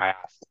team, I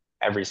asked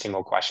every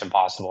single question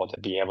possible to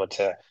be able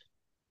to.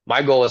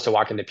 My goal is to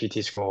walk into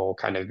PT school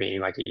kind of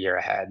being like a year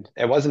ahead.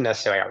 It wasn't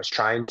necessarily I was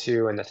trying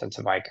to in the sense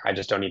of like, I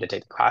just don't need to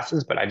take the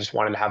classes, but I just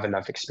wanted to have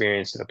enough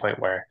experience to the point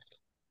where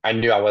I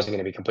knew I wasn't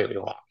going to be completely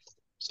lost.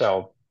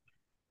 So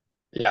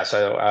yeah,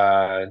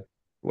 so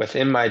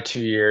within my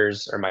 2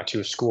 years or my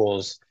two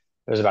schools,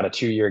 there's about a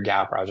 2 year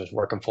gap where I was just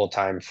working full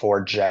time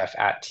for Jeff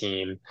at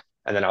team.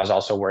 And then I was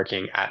also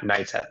working at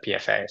nights at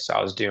PFA. So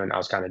I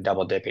was kind of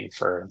double dipping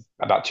for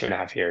about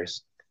 2.5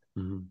 years.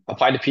 Mm-hmm.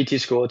 Applied to PT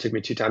school. It took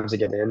me 2 times to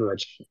get in,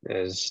 which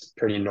is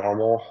pretty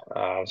normal.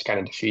 It was kind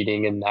of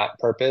defeating in that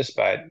purpose,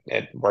 but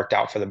it worked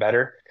out for the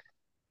better.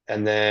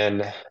 And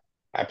then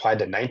I applied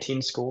to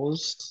 19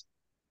 schools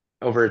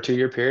over a 2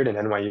 year period, and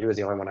NYU was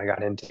the only one I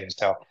got into.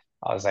 So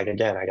I was like,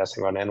 again, I guess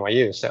I'm going to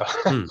NYU. So I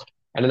Hmm.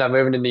 ended up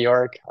moving to New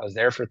York. I was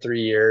there for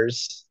 3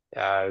 years. It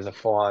was a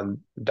full-on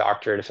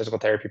doctorate of physical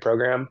therapy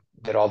program.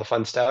 Did all the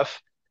fun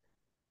stuff.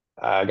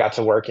 I got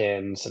to work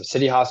in some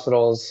city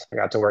hospitals. I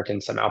got to work in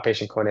some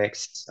outpatient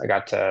clinics. I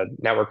got to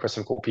network with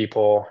some cool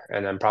people.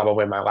 And then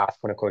probably my last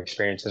clinical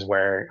experience is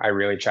where I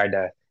really tried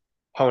to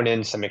hone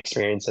in some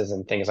experiences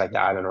and things like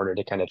that in order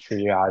to kind of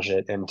triage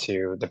it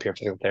into the pure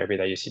physical therapy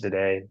that you see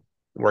today,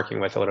 working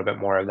with a little bit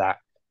more of that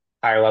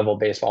higher level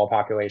baseball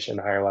population,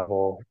 higher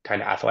level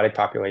kind of athletic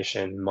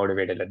population,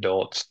 motivated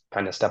adults,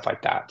 kind of stuff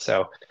like that.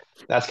 So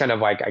that's kind of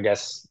like, I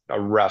guess,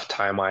 a rough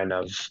timeline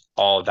of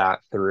all of that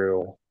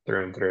through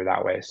and through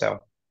that way. So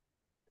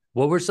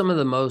What were some of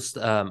the most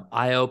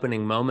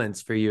eye-opening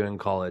moments for you in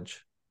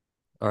college,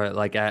 or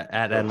like at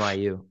oof.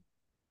 NYU?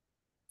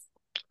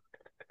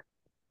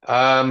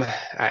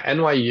 At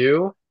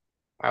NYU,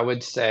 I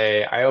would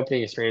say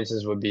eye-opening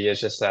experiences would be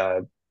it's just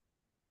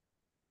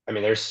I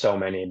mean, there's so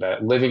many,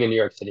 but living in New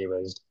York City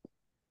was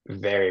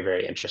very,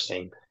 very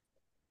interesting.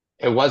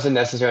 It wasn't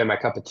necessarily my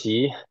cup of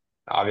tea,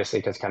 obviously,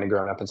 because kind of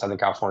growing up in Southern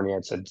California,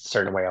 it's a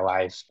certain way of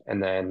life.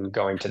 And then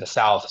going to the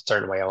South, a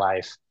certain way of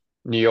life.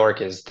 New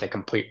York is the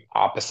complete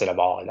opposite of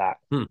all of that.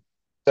 Hmm.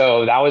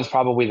 So that was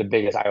probably the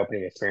biggest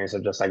eye-opening experience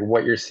of just like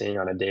what you're seeing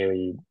on a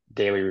daily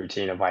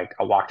routine of like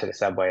a walk to the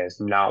subway is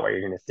not what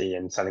you're going to see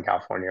in Southern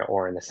California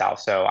or in the South.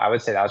 So I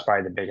would say that was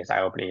probably the biggest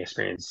eye-opening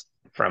experience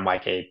from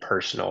like a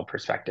personal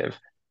perspective.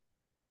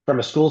 From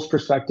a school's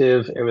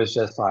perspective, it was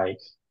just like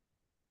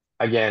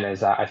again, is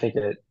that I think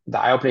the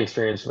eye-opening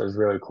experience was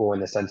really cool in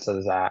the sense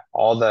of that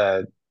all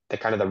the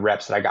kind of the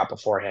reps that I got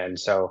beforehand.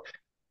 So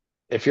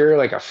if you're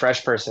like a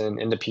fresh person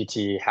into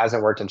PT,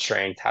 hasn't worked in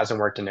strength, hasn't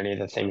worked in any of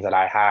the things that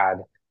I had,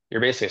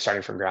 you're basically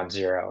starting from ground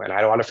zero. And I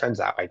had a lot of friends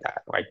that like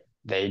that. Like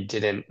they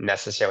didn't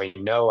necessarily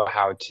know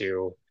how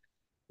to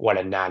what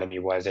anatomy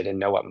was. They didn't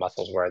know what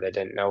muscles were. They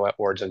didn't know what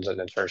organs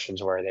and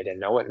insertions were. They didn't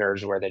know what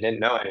nerves were. They didn't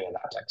know any of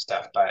that type of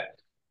stuff. But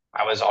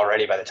I was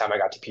already, by the time I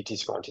got to PT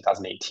school in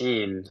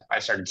 2018, I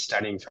started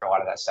studying for a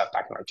lot of that stuff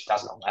back in like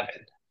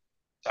 2011.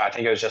 So I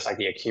think it was just like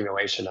the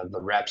accumulation of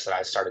the reps that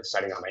I started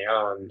studying on my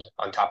own,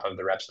 on top of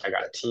the reps that I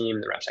got at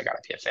team, the reps I got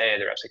at PFA,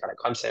 the reps I got at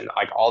Clemson.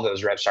 Like all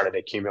those reps started to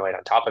accumulate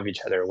on top of each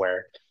other.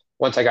 Where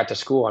once I got to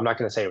school, I'm not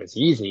going to say it was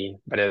easy,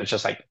 but it was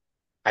just like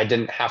I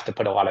didn't have to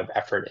put a lot of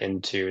effort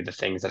into the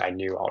things that I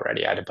knew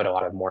already. I had to put a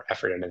lot of more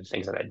effort into the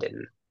things that I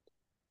didn't.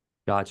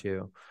 Got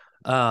you.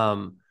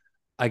 Um,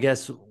 I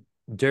guess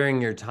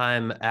during your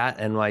time at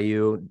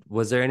NYU,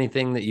 was there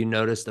anything that you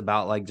noticed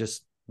about like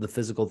just the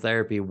physical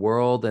therapy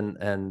world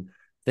and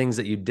things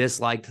that you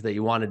disliked that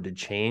you wanted to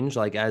change,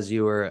 like as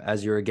you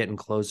were getting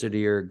closer to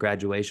your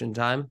graduation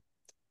time?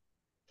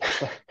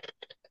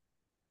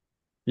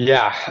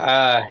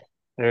 Yeah,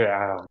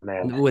 oh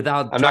man,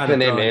 Without I'm not trying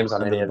to going to name throw names anyone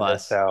on under any the of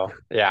this, bus. so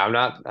yeah,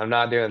 I'm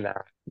not doing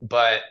that.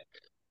 But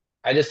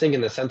I just think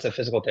in the sense of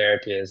physical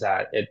therapy is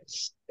that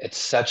it's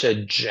such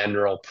a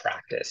general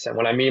practice, and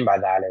what I mean by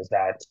that is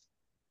that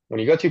when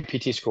you go through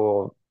PT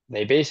school,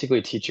 they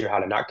basically teach you how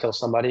to not kill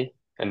somebody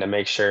and to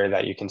make sure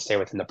that you can stay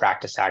within the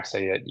practice act so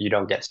that you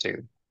don't get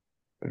sued.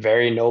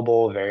 Very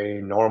noble,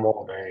 very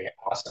normal, very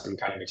awesome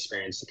kind of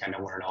experience to kind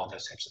of learn all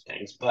those types of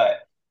things. But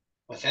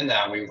within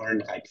that, we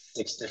learned like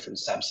six different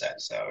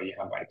subsets. So you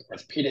have like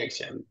orthopedics,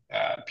 you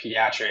have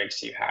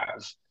pediatrics, you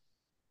have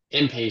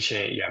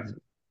inpatient, you have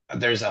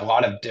there's a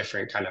lot of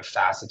different kind of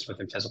facets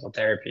within physical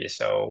therapy.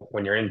 So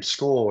when you're in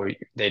school,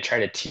 they try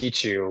to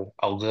teach you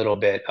a little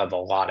bit of a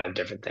lot of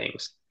different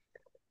things.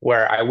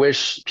 Where I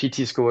wish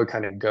PT school would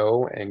kind of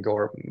go and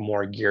go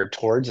more geared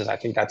towards is I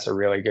think that's a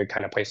really good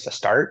kind of place to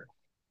start.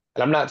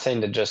 And I'm not saying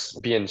to just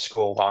be in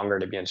school longer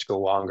to be in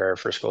school longer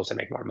for schools to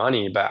make more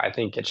money, but I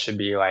think it should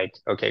be like,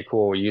 okay,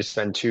 cool. You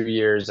spend 2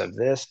 years of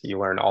this, you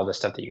learn all the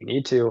stuff that you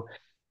need to,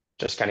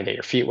 just kind of get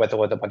your feet wet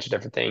with a bunch of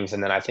different things.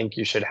 And then I think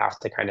you should have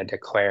to kind of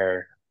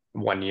declare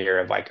 1 year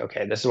of like,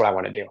 okay, this is what I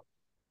want to do.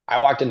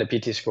 I walked into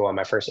PT school on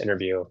my first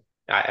interview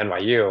at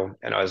NYU,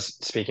 and I was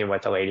speaking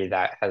with a lady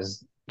that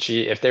has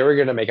if they were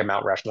going to make a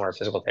Mount Rushmore of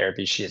physical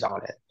therapy, she's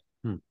on it.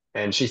 Hmm.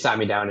 And she sat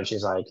me down and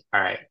she's like,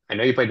 all right, I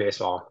know you played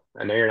baseball.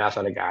 I know you're an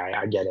athletic guy.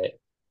 I get it.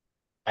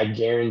 I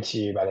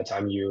guarantee you by the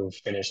time you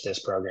finish this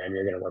program,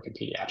 you're going to work in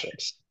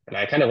pediatrics. And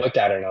I kind of looked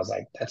at her and I was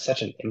like, that's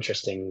such an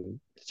interesting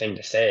thing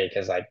to say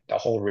because like the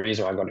whole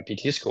reason why I'm going to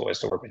PT school is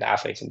to work with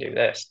athletes and do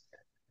this.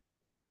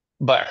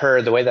 But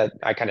the way that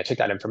I kind of took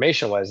that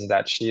information was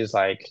that she's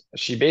like,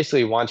 she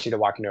basically wants you to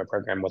walk into a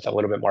program with a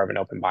little bit more of an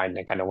open mind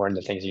and kind of learn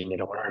the things you need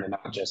to learn and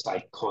not just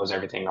like close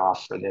everything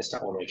off for this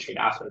to only treat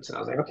athletes. And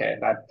I was like, okay,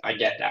 that I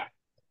get that.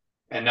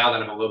 And now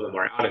that I'm a little bit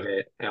more out of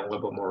it and a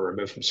little bit more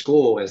removed from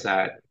school, is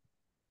that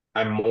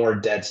I'm more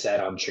dead set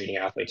on treating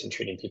athletes and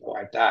treating people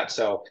like that.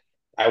 So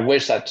I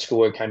wish that school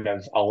would kind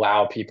of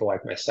allow people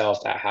like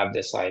myself that have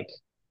this like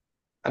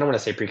I don't want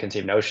to say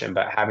preconceived notion,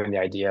 but having the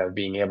idea of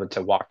being able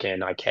to walk in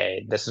like,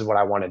 hey, this is what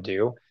I want to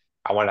do.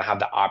 I want to have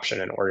the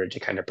option in order to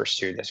kind of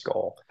pursue this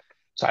goal.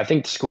 So I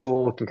think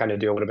school can kind of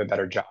do a little bit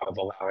better job of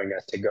allowing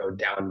us to go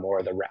down more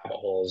of the rabbit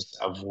holes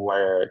of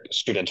where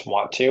students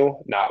want to,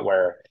 not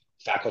where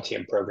faculty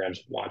and programs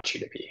want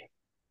you to be,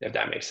 if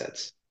that makes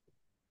sense.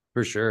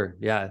 For sure.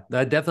 Yeah,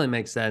 that definitely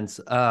makes sense.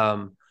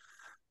 What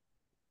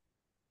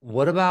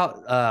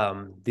about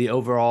the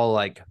overall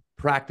like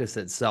practice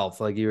itself?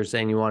 Like you were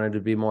saying you wanted to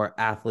be more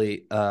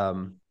athlete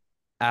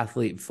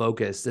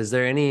focused. Is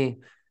there any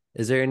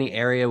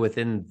area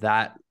within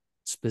that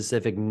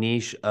specific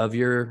niche of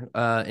your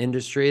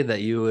industry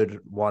that you would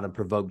want to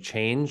provoke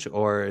change,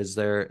 or is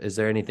there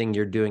anything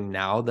you're doing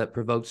now that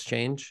provokes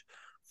change?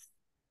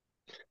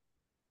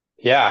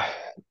 Yeah.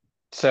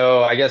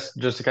 So I guess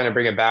just to kind of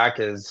bring it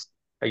back is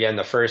again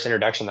the first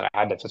introduction that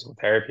I had to physical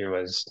therapy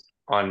was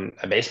on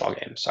a baseball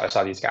game. So I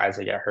saw these guys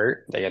that get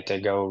hurt, they get to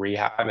go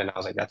rehab, and I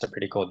was like, that's a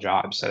pretty cool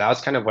job. So that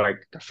was kind of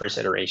like the first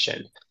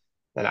iteration.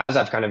 And as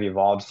I've kind of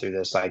evolved through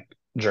this like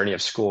journey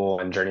of school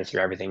and journey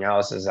through everything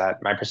else, is that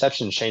my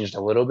perception changed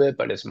a little bit,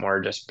 but it's more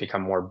just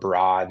become more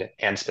broad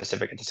and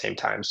specific at the same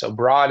time. So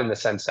broad in the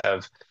sense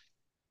of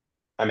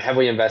I'm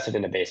heavily invested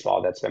into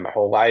baseball. That's been my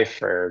whole life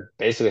for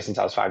basically since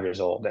I was 5 years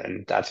old.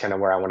 And that's kind of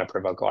where I want to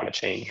provoke a lot of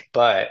change.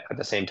 But at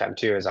the same time,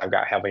 too, is I've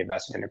got heavily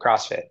invested into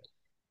CrossFit.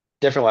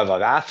 Different level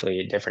of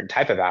athlete, different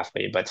type of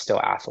athlete, but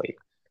still athlete.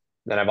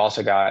 Then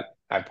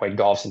I've played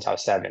golf since I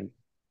was 7,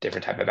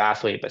 different type of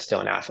athlete, but still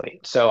an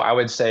athlete. So I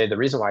would say the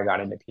reason why I got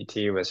into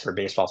PT was for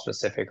baseball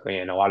specifically.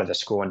 And a lot of the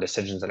school and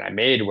decisions that I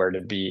made were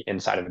to be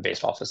inside of a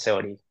baseball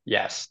facility.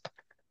 Yes,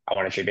 I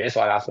want to treat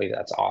baseball athletes.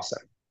 That's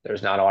awesome.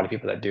 There's not a lot of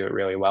people that do it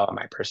really well, in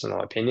my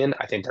personal opinion.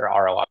 I think there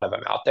are a lot of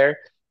them out there,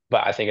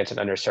 but I think it's an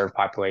underserved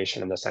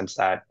population in the sense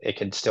that it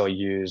could still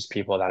use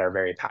people that are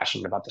very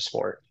passionate about the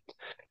sport.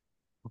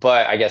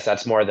 But I guess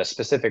that's more the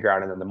specific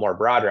route, and then the more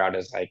broad route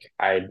is like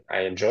I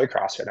enjoy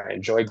CrossFit, I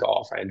enjoy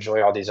golf, I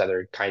enjoy all these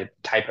other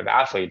type of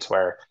athletes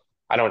where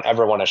I don't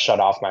ever want to shut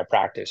off my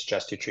practice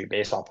just to treat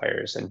baseball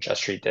players and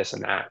just treat this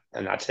and that,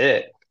 and that's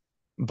it.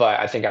 But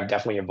I think I've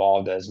definitely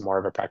evolved as more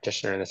of a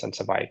practitioner in the sense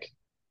of like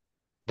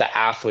the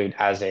athlete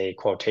as a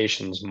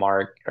quotations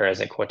mark or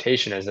as a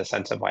quotation is the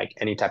sense of like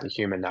any type of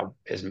human that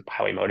is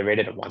highly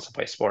motivated and wants to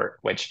play sport,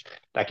 which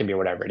that can be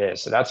whatever it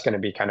is. So that's going to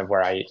be kind of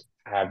where I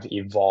have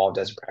evolved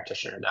as a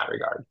practitioner in that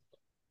regard.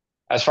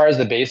 As far as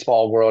the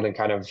baseball world and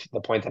kind of the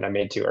point that I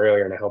made to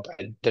earlier, and I hope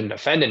I didn't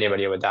offend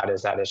anybody with that,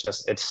 is that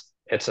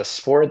it's a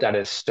sport that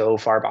is so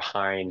far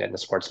behind in the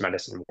sports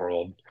medicine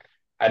world.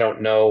 I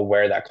don't know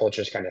where that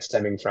culture is kind of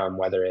stemming from,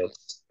 whether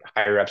it's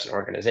higher ups in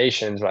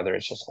organizations, whether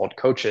it's just old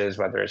coaches,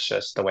 whether it's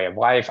just the way of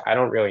life. I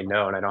don't really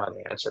know, and I don't have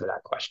the answer to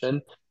that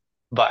question.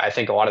 But I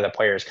think a lot of the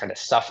players kind of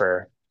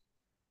suffer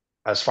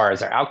as far as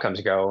their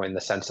outcomes go in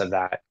the sense of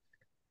that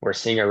we're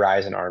seeing a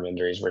rise in arm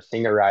injuries. We're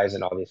seeing a rise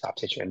in all these soft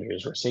tissue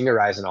injuries. We're seeing a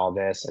rise in all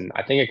this. And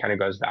I think it kind of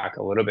goes back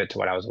a little bit to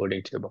what I was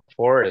alluding to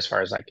before, as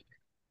far as like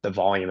the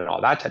volume and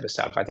all that type of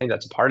stuff. I think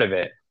that's a part of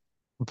it.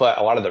 But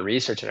a lot of the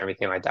research and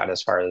everything like that,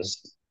 as far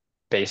as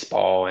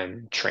baseball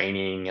and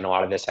training and a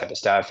lot of this type of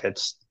stuff,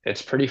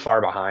 it's pretty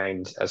far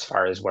behind as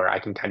far as where I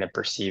can kind of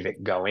perceive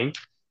it going.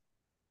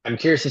 I'm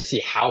curious to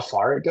see how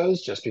far it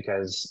goes, just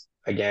because,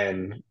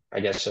 again, I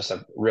guess just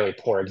a really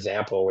poor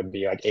example would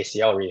be like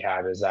ACL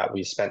rehab, is that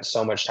we spent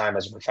so much time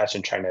as a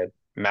profession trying to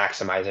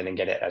maximize it and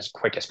get it as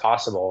quick as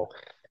possible.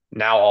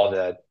 Now all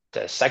the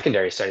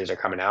secondary studies are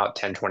coming out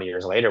 10, 20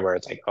 years later where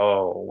it's like,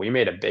 oh, we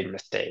made a big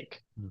mistake.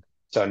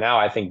 So now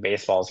I think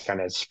baseball is kind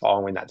of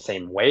following that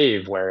same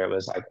wave where it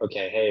was like,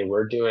 okay, hey,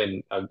 we're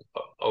doing a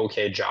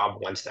okay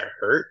job once they're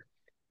hurt,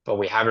 but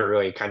we haven't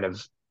really kind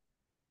of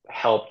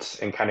helped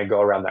and kind of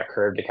go around that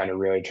curve to kind of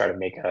really try to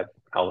make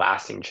a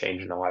lasting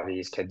change in a lot of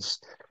these kids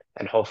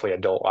and hopefully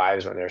adult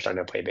lives when they're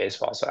starting to play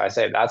baseball. So I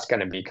say that's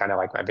going to be kind of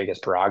like my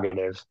biggest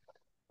prerogative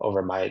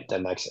over the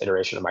next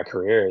iteration of my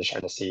career, is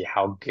trying to see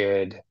how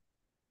good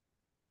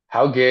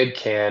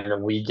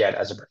can we get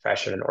as a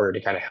profession in order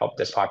to kind of help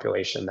this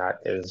population that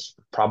is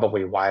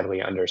probably widely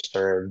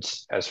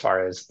underserved as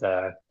far as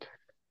the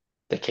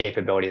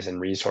capabilities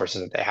and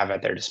resources that they have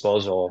at their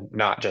disposal,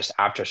 not just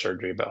after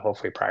surgery, but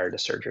hopefully prior to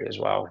surgery as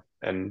well,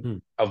 and Hmm.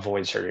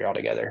 avoid surgery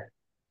altogether.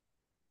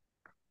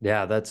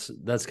 Yeah, that's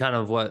kind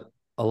of what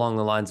along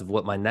the lines of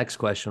what my next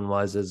question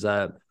was is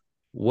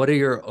what are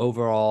your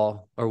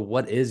overall or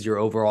what is your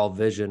overall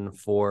vision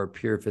for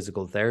pure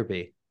physical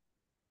therapy?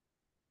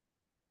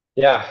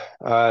 Yeah.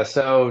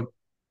 So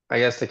I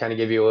guess to kind of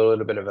give you a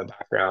little bit of a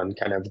background,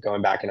 kind of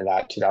going back into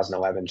that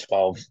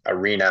 2011-12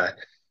 arena,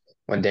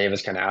 when Dave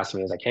was kind of asking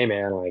me, he's like, "Hey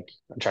man, like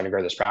I'm trying to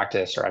grow this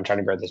practice or I'm trying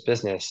to grow this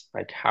business.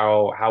 Like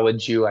how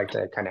would you like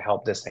to kind of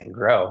help this thing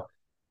grow?"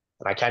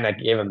 And I kind of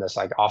gave him this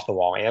like off the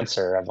wall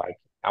answer of like,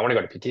 I want to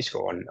go to PT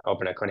school and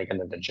open a clinic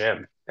into the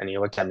gym. And he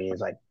looked at me, he's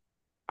like,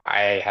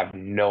 I have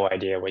no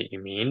idea what you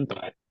mean,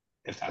 but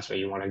if that's what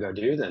you want to go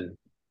do, then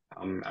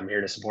I'm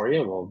here to support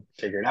you and we'll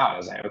figure it out. I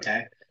was like,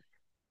 okay.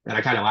 And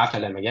I kind of laughed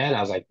at him again.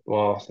 I was like,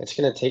 well, it's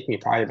going to take me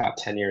probably about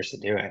 10 years to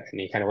do it.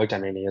 And he kind of looked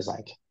at me and he was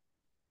like,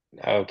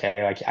 okay.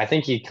 Like, I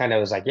think he kind of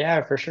was like,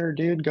 yeah, for sure,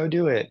 dude, go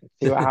do it.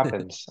 See what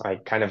happens.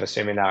 Like, kind of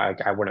assuming that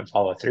like, I wouldn't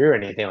follow through or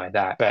anything like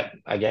that. But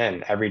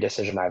again, every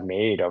decision I've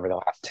made over the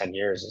last 10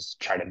 years is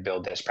try to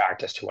build this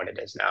practice to what it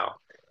is now.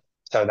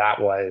 So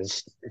that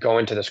was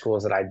going to the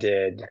schools that I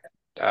did,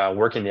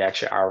 working the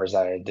extra hours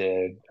that I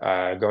did,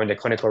 going to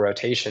clinical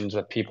rotations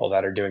with people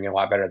that are doing a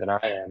lot better than I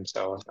am.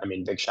 So, I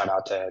mean, big shout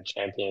out to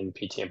Champion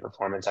PT and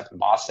Performance up in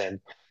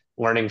Boston,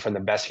 learning from the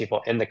best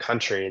people in the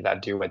country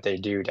that do what they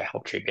do to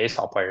help treat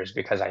baseball players,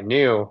 because I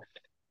knew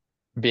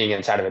being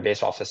inside of a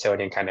baseball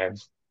facility and kind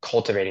of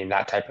cultivating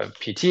that type of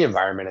PT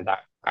environment, and that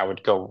I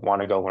would go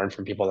want to go learn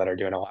from people that are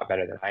doing a lot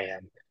better than I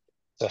am.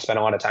 So I spent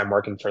a lot of time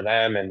working for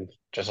them and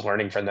just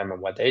learning from them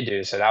and what they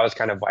do. So that was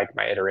kind of like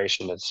my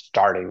iteration of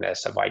starting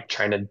this, of like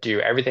trying to do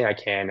everything I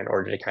can in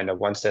order to kind of,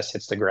 once this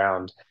hits the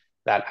ground,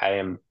 that I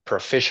am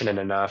proficient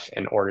enough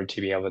in order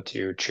to be able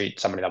to treat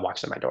somebody that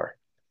walks in my door.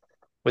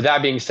 With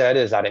that being said,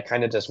 is that it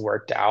kind of just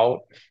worked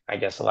out. I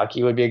guess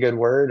lucky would be a good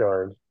word,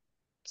 or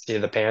seat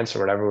of the pants, or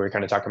whatever we were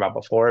kind of talking about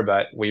before.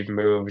 But we've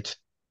moved,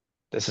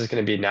 this is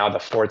going to be now the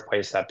fourth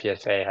place that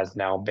PFA has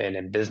now been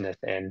in business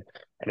in.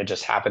 And it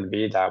just happened to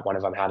be that one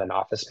of them had an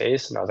office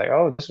space. And I was like,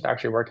 oh, this would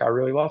actually work out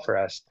really well for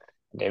us.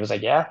 And Dave was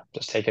like, yeah,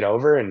 just take it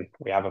over. And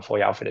we have a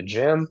fully outfitted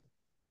gym.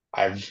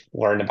 I've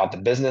learned about the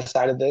business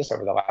side of this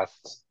over the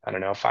last, I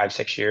don't know, 5,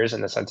 6 years,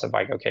 in the sense of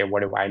like, okay,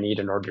 what do I need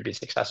in order to be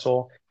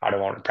successful? How do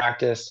I want to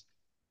practice?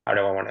 How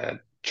do I want to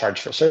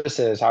charge for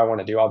services? How I want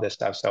to do all this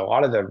stuff. So a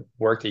lot of the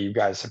work that you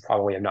guys have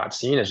probably have not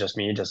seen is just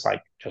me just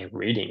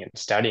reading and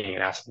studying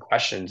and asking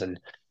questions and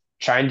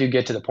trying to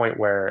get to the point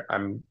where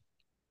I'm,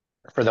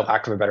 for the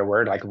lack of a better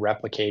word, like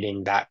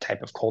replicating that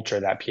type of culture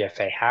that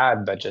PFA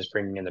had, but just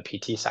bringing in the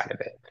PT side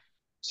of it.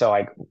 So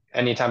like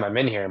anytime I'm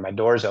in here, my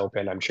door's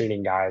open, I'm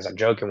treating guys, I'm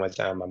joking with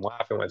them, I'm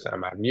laughing with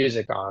them, I have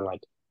music on.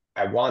 Like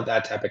I want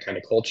that type of kind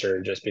of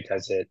culture, just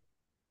because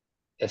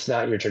it's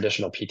not your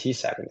traditional PT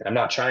setting. I'm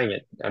not trying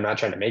it. I'm not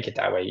trying to make it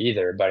that way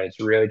either, but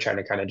it's really trying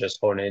to kind of just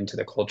hone into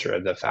the culture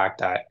of the fact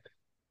that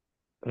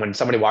when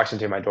somebody walks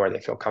into my door, they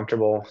feel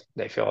comfortable.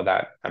 They feel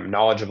that I'm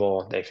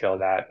knowledgeable. They feel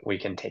that we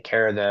can take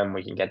care of them.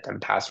 We can get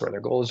them past where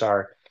their goals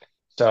are.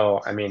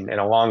 So, I mean, in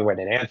a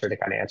long-winded answer to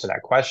kind of answer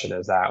that question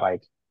is that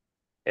like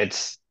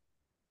it's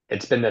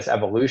it's been this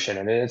evolution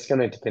and it's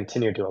going to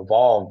continue to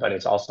evolve, but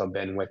it's also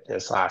been with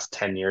this last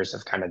 10 years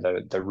of kind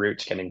of the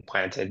roots getting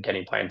planted,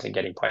 getting planted,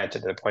 getting planted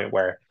to the point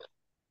where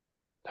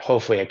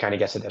hopefully it kind of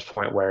gets to this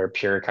point where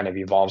Pure kind of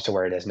evolves to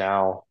where it is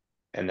now,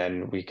 and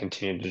then we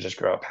continue to just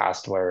grow it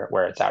past where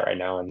it's at right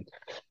now. And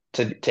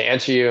to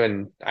answer you,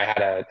 and I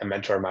had a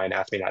mentor of mine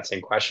ask me that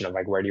same question of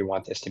like, where do you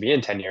want this to be in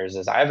 10 years?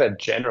 Is I have a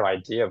general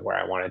idea of where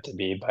I want it to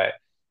be, but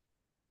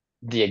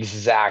the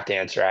exact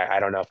answer, I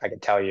don't know if I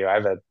could tell you. I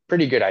have a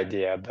pretty good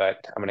idea,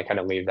 but I'm gonna kind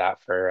of leave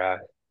that for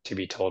to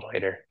be told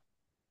later.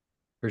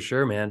 For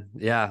sure, man.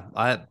 Yeah,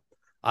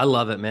 I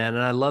love it, man.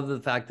 And I love the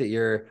fact that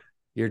you're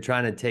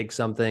trying to take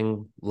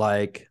something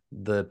like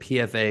the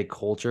PFA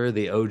culture,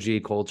 the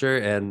OG culture,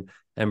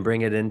 and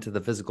bring it into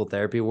the physical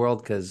therapy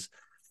world. Because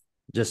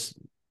just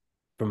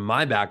from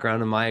my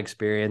background and my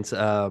experience,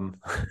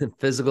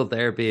 physical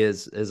therapy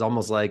is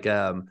almost like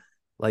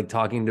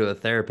talking to a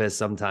therapist.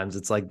 Sometimes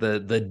it's like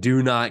the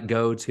do not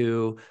go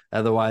to,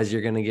 otherwise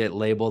you're gonna get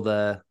labeled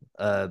a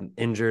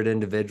injured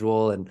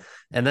individual, and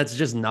that's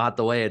just not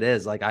the way it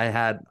is. Like I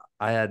had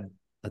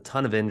a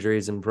ton of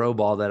injuries in pro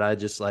ball that I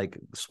just like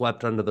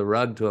swept under the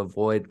rug to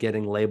avoid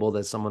getting labeled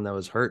as someone that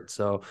was hurt.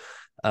 So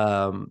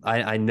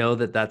I know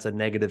that that's a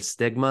negative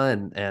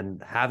stigma,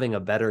 and having a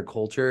better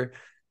culture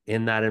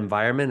in that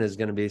environment is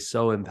going to be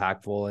so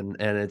impactful,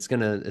 and it's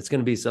going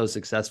to be so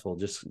successful.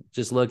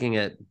 Just looking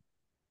at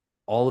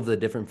all of the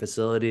different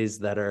facilities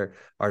that are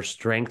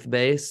strength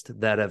based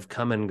that have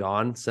come and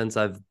gone since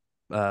I've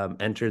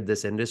entered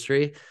this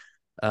industry.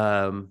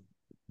 um,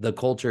 the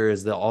culture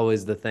is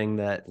always the thing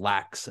that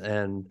lacks,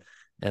 and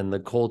the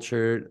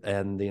culture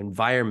and the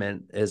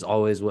environment is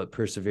always what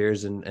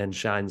perseveres and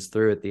shines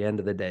through at the end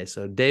of the day.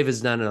 So Dave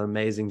has done an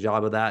amazing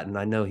job of that, and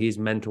I know he's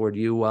mentored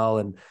you well,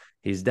 and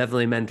he's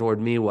definitely mentored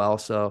me well.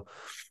 So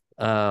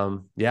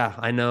yeah,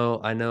 I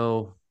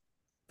know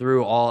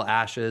through all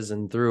ashes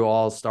and through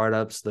all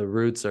startups, the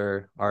roots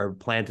are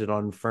planted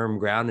on firm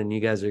ground, and you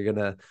guys are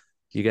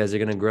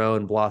gonna grow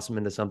and blossom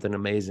into something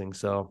amazing.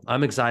 So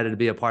I'm excited to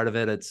be a part of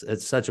it.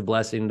 It's such a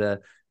blessing to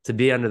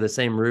be under the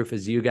same roof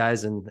as you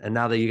guys, and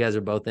now that you guys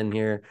are both in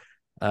here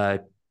uh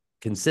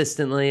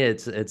consistently,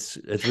 it's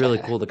really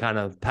cool to kind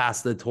of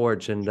pass the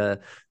torch and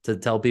to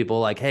tell people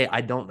like, hey,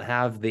 I don't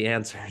have the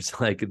answers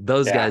like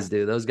those Yeah. guys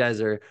do. Those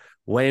guys are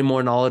way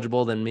more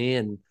knowledgeable than me,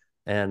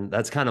 and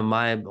that's kind of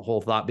my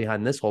whole thought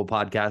behind this whole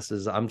podcast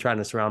is I'm trying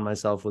to surround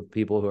myself with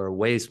people who are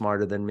way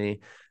smarter than me,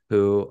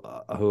 who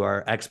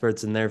are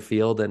experts in their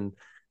field. And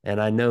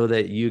I know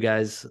that you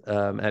guys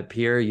at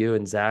Puer, you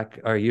and Zach,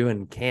 or you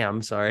and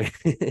Cam, sorry,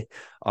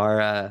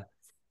 are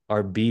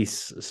are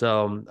beasts.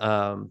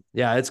 So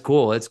yeah, it's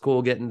cool. It's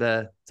cool getting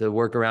to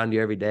work around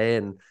you every day.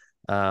 And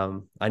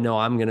I know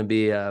I'm going to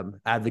be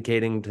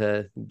advocating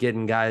to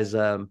getting guys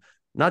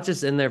not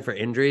just in there for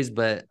injuries,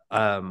 but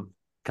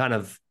kind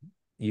of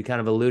you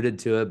kind of alluded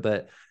to it,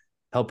 but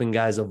helping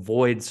guys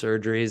avoid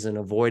surgeries and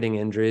avoiding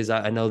injuries.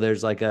 I know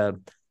there's like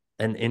an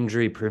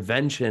injury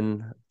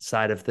prevention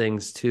side of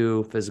things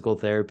to physical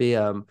therapy.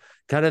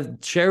 Kind of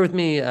share with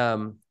me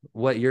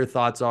what your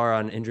thoughts are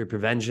on injury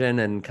prevention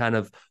and kind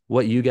of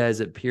what you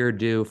guys at Pure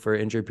do for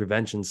injury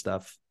prevention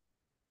stuff.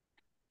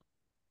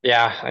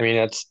 Yeah, I mean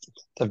it's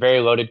a very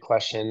loaded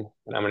question,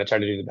 and I'm going to try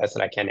to do the best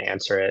that I can to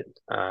answer it.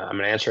 I'm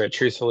going to answer it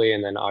truthfully,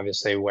 and then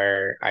obviously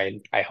where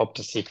I hope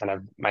to see kind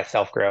of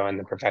myself grow and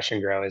the profession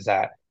grow is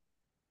that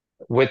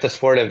with the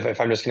sport of,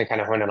 if I'm just going to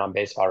kind of hone in on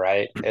baseball,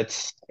 right?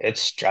 It's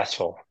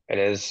stressful. It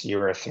is.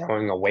 You are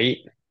throwing a weight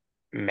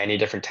many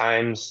different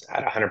times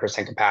at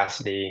 100%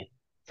 capacity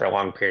for a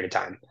long period of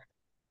time.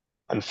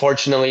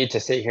 Unfortunately, to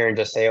sit here and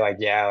just say like,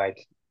 yeah,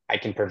 like I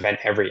can prevent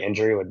every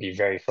injury would be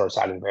very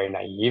short-sighted and very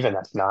naive. And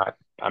that's not,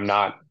 I'm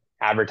not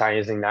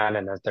advertising that.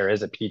 And if there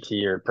is a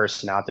PT or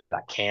person out there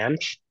that can,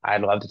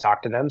 I'd love to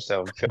talk to them.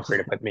 So feel free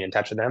to put me in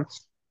touch with them.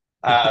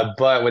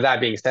 But with that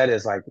being said,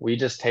 is like we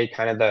just take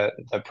kind of the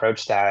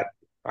approach that,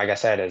 like I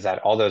said, is that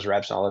all those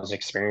reps and all those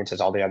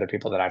experiences, all the other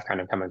people that I've kind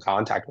of come in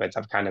contact with,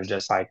 I've kind of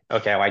just like,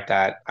 okay, I like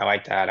that, I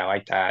like that, I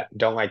like that,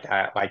 don't like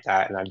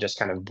that, and I've just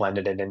kind of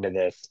blended it into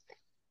this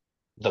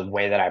the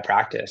way that I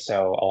practice.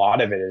 So a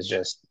lot of it is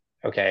just,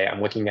 okay,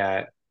 I'm looking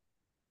at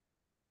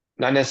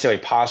not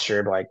necessarily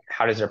posture, but like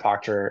how does their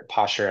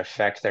posture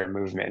affect their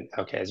movement?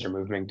 Okay, is their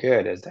movement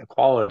good? Is the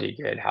quality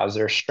good? How's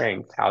their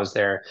strength? How's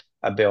their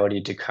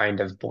ability to kind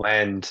of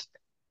blend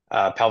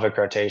pelvic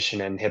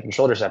rotation and hip and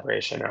shoulder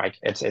separation? Like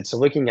it's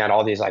looking at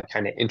all these like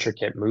kind of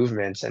intricate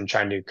movements and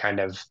trying to kind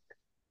of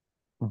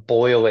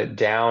boil it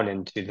down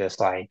into this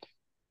like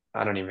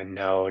I don't even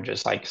know,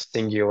 just like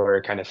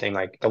singular kind of thing,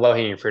 like the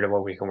low-hanging fruit of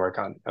what we can work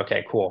on.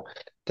 Okay, cool.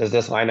 Does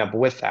this line up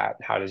with that?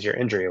 How does your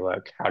injury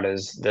look? How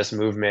does this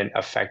movement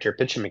affect your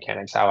pitching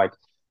mechanics? How like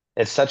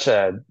it's such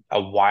a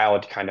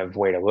wild kind of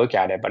way to look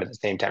at it, but at the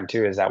same time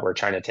too, is that we're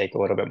trying to take a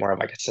little bit more of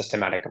like a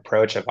systematic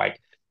approach of like,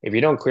 if you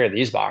don't clear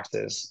these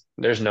boxes,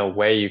 there's no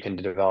way you can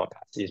develop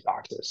past these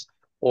boxes.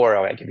 Or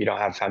like if you don't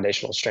have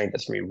foundational strength,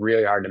 it's gonna be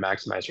really hard to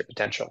maximize your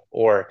potential.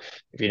 Or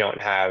if you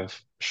don't have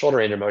shoulder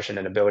range of motion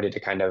and ability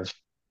to kind of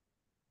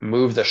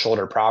move the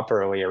shoulder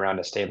properly around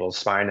a stable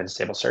spine and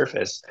stable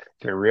surface, it's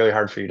gonna be really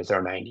hard for you to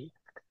throw 90.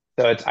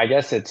 So it's, I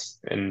guess it's,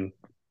 and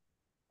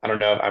I don't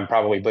know, I'm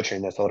probably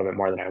butchering this a little bit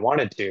more than I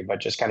wanted to,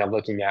 but just kind of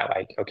looking at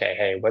like, okay,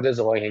 hey, what is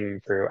the low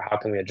hanging fruit? How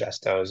can we address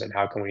those? And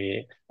how can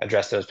we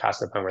address those past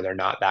the point where they're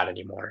not that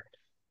anymore?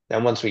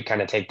 Then once we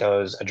kind of take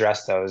those,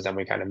 address those, then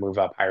we kind of move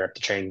up higher up the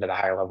chain to the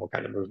higher level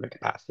kind of movement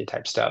capacity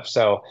type stuff.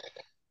 So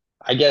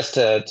I guess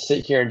to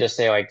sit here and just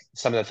say like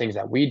some of the things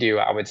that we do,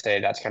 I would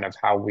say that's kind of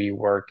how we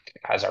work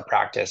as our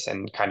practice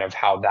and kind of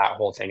how that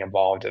whole thing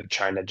evolved of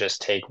trying to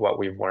just take what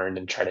we've learned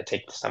and try to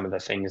take some of the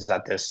things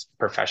that this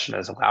profession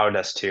has allowed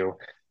us to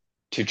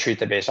treat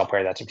the baseball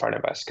player that's in front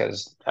of us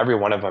because every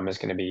one of them is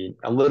going to be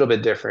a little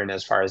bit different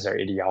as far as their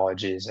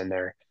ideologies and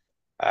their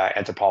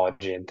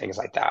anthropology and things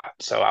like that.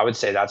 So I would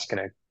say that's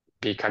going to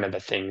be kind of the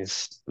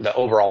things, the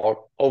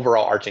overall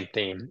arching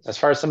theme. As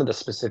far as some of the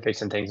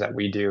specifics and things that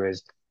we do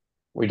is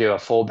we do a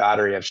full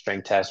battery of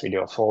strength tests. We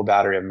do a full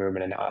battery of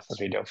movement analysis.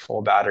 We do a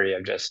full battery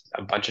of just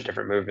a bunch of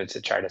different movements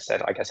to try to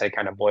set, like I said,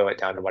 kind of boil it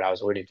down to what I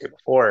was alluding to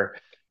before.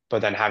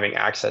 But then having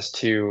access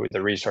to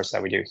the resource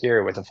that we do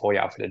here with a fully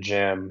outfitted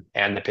gym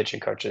and the pitching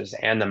coaches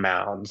and the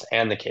mounds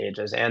and the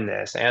cages and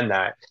this and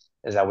that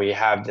is that we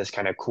have this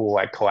kind of cool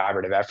like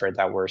collaborative effort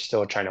that we're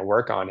still trying to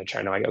work on and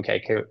trying to like,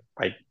 okay, cool,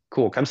 like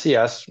cool, come see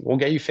us. We'll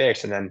get you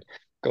fixed and then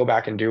go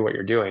back and do what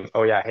you're doing.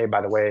 Oh yeah, hey,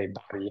 by the way,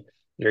 Bobby,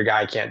 your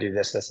guy can't do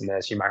this, this, and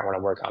this. You might want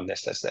to work on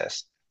this, this,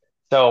 this.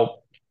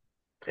 So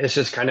it's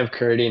just kind of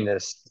creating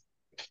this,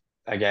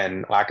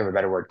 again, lack of a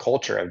better word,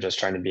 culture of just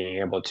trying to being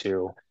able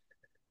to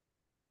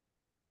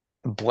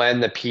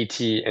blend the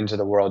PT into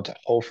the world to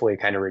hopefully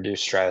kind of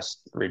reduce stress,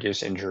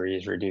 reduce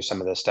injuries, reduce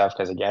some of this stuff.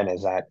 Because again,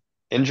 is that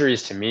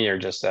injuries to me are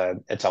just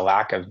it's a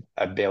lack of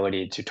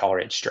ability to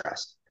tolerate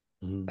stress.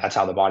 Mhm. That's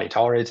how the body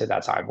tolerates it.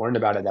 That's how I've learned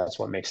about it. That's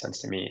what makes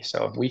sense to me.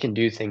 So if we can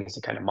do things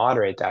to kind of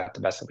moderate that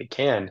the best that we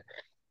can,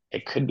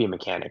 it could be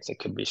mechanics, it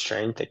could be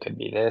strength, it could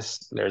be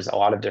this. There's a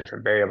lot of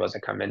different variables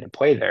that come into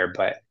play there,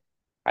 but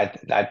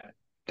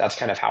that's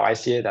kind of how I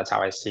see it. That's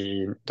how I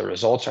see the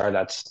results are.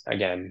 That's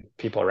again,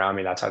 people around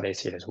me, that's how they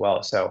see it as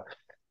well. So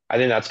I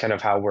think that's kind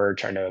of how we're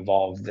trying to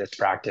evolve this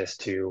practice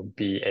to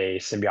be a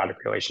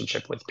symbiotic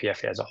relationship with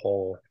PFA as a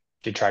whole,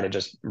 to try to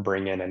just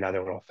bring in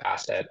another little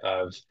facet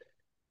of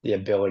the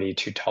ability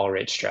to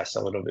tolerate stress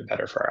a little bit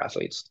better for our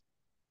athletes.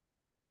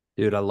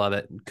 Dude, I love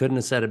it. Couldn't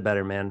have said it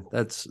better, man.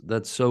 That's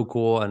so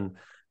cool, and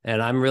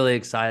I'm really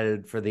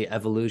excited for the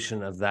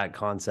evolution of that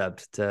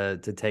concept to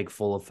take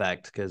full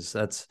effect because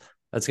that's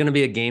going to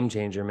be a game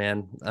changer,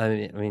 man.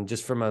 I mean,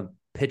 just from a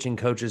pitching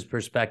coach's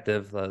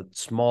perspective, a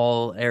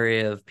small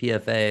area of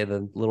PFA,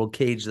 the little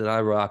cage that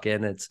I rock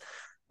in, it's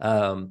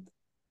um,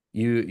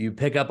 you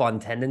pick up on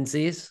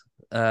tendencies.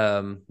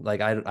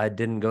 Like I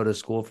didn't go to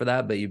school for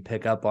that, but you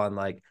pick up on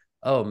like,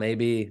 oh,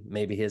 maybe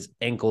his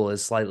ankle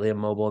is slightly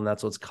immobile and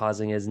that's what's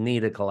causing his knee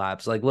to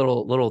collapse. Like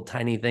little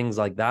tiny things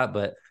like that,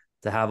 but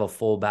to have a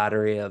full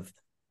battery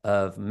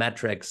of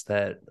metrics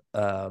that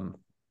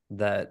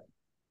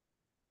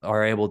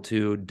are able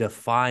to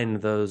define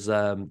those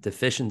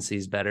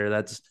deficiencies better,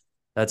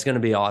 that's going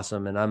to be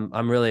awesome. And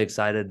I'm really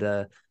excited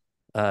to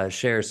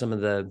share some of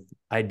the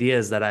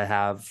ideas that I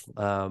have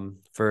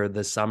for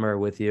the summer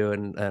with you,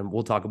 and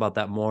we'll talk about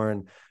that more.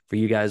 And for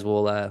you guys,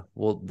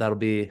 we'll that'll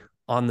be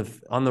on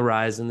the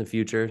rise in the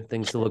future.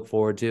 Things to look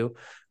forward to.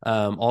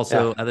 Yeah.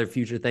 Also, other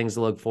future things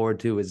to look forward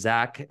to with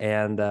Zach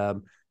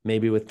and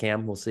maybe with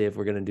Cam. We'll see if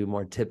we're gonna do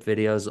more tip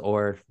videos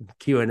or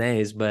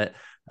Q&As, but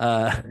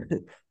uh,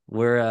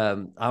 we're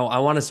I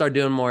want to start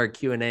doing more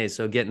Q&As.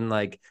 So getting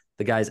like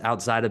the guys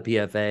outside of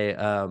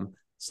PFA.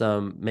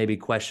 Some maybe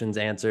questions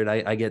answered.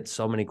 I get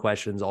so many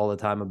questions all the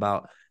time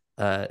about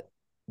uh,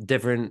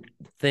 different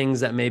things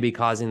that may be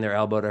causing their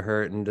elbow to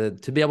hurt,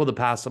 and to be able to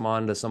pass them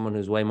on to someone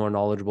who's way more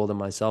knowledgeable than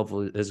myself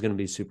is going to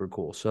be super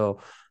cool. So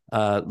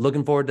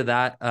looking forward to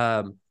that.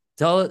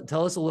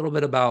 Tell us a little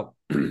bit about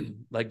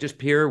like just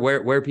Puer,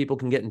 where people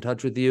can get in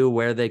touch with you,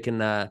 where they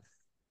can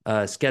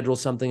schedule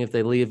something if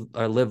they leave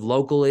or live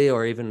locally,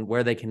 or even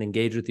where they can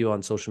engage with you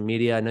on social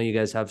media. I know you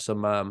guys have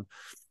some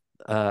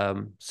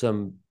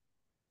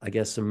I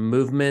guess some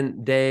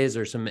movement days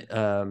or some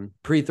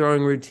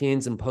pre-throwing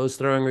routines and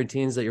post-throwing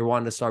routines that you're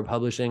wanting to start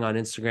publishing on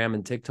Instagram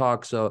and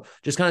TikTok. So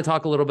just kind of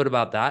talk a little bit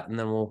about that, and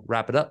then we'll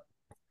wrap it up.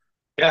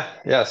 Yeah,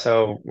 yeah.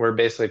 So we're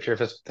basically Pure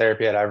Physical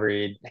Therapy at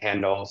every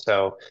handle.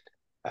 So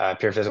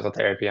Pure Physical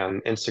Therapy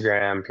on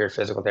Instagram,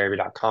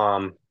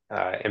 purephysicaltherapy.com,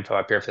 info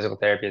at Pure Physical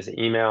Therapy is the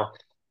email.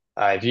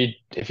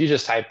 If you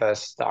just type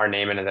our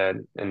name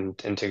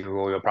into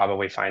Google, you'll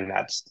probably find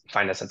us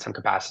at some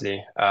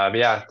capacity. But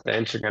yeah, the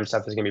Instagram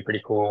stuff is gonna be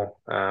pretty cool.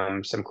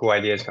 Some cool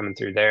ideas coming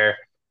through there,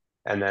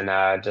 and then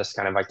just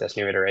kind of like this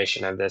new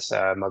iteration of this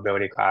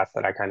mobility class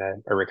that I kind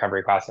of a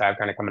recovery class that I have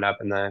kind of coming up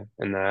in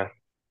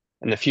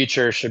the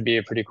future should be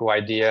a pretty cool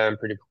idea and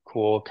pretty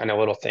cool kind of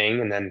little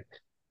thing. And then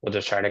we'll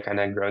just try to kind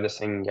of grow this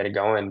thing and get it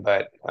going.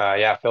 But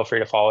yeah, feel free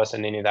to follow us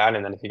in any of that.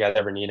 And then if you guys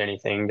ever need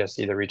anything, just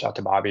either reach out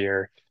to Bobby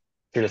or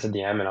shoot us a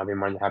DM, and I'll be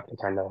more than happy to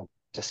kind of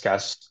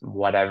discuss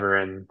whatever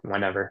and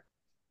whenever.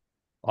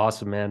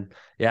 Awesome, man.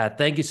 Yeah,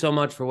 thank you so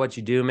much for what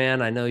you do,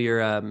 man. I know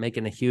you're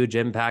making a huge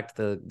impact.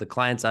 The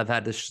clients I've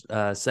had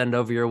to send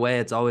over your way,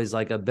 it's always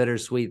like a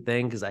bittersweet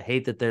thing because I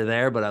hate that they're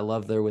there, but I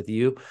love they're with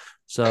you.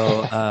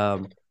 So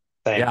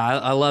Same. yeah,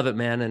 I love it,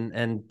 man.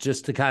 And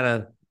just to kind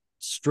of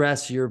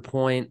stress your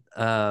point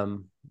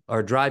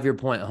or drive your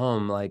point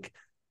home, like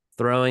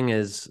throwing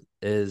is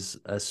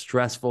a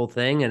stressful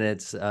thing, and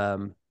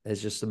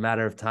it's just a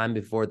matter of time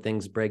before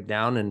things break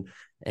down.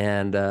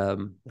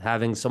 And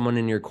having someone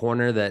in your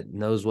corner that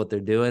knows what they're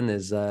doing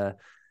is going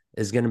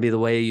to be the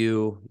way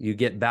you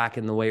get back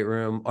in the weight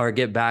room, or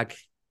get back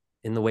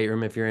in the weight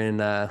room if you're in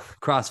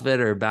CrossFit,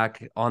 or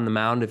back on the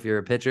mound if you're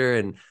a pitcher.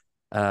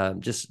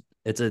 And just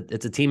it's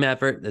a team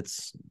effort.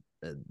 It's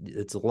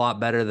a lot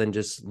better than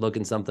just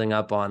looking something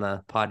up on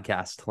a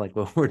podcast like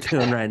what we're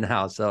doing right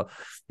now. So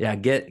yeah,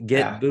 get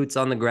Yeah, boots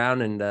on the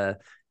ground, and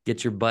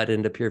get your butt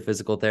into pure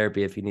physical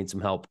therapy if you need some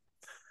help.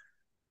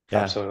 Yeah,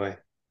 absolutely.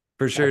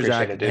 for I sure, appreciate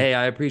Zach. it, dude. Hey,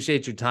 I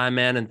appreciate your time,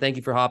 man, and thank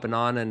you for hopping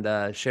on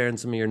and sharing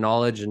some of your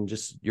knowledge and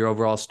just your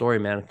overall story,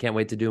 man. I can't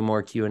wait to do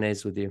more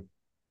Q&As with you.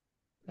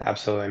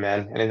 Absolutely,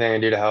 man. Anything I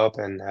do to help,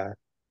 and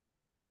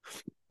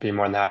be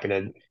more than happy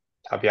to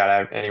help you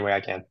out any way I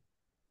can.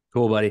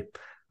 Cool, buddy.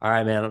 All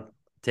right, man.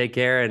 Take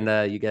care,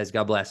 and you guys,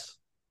 God bless.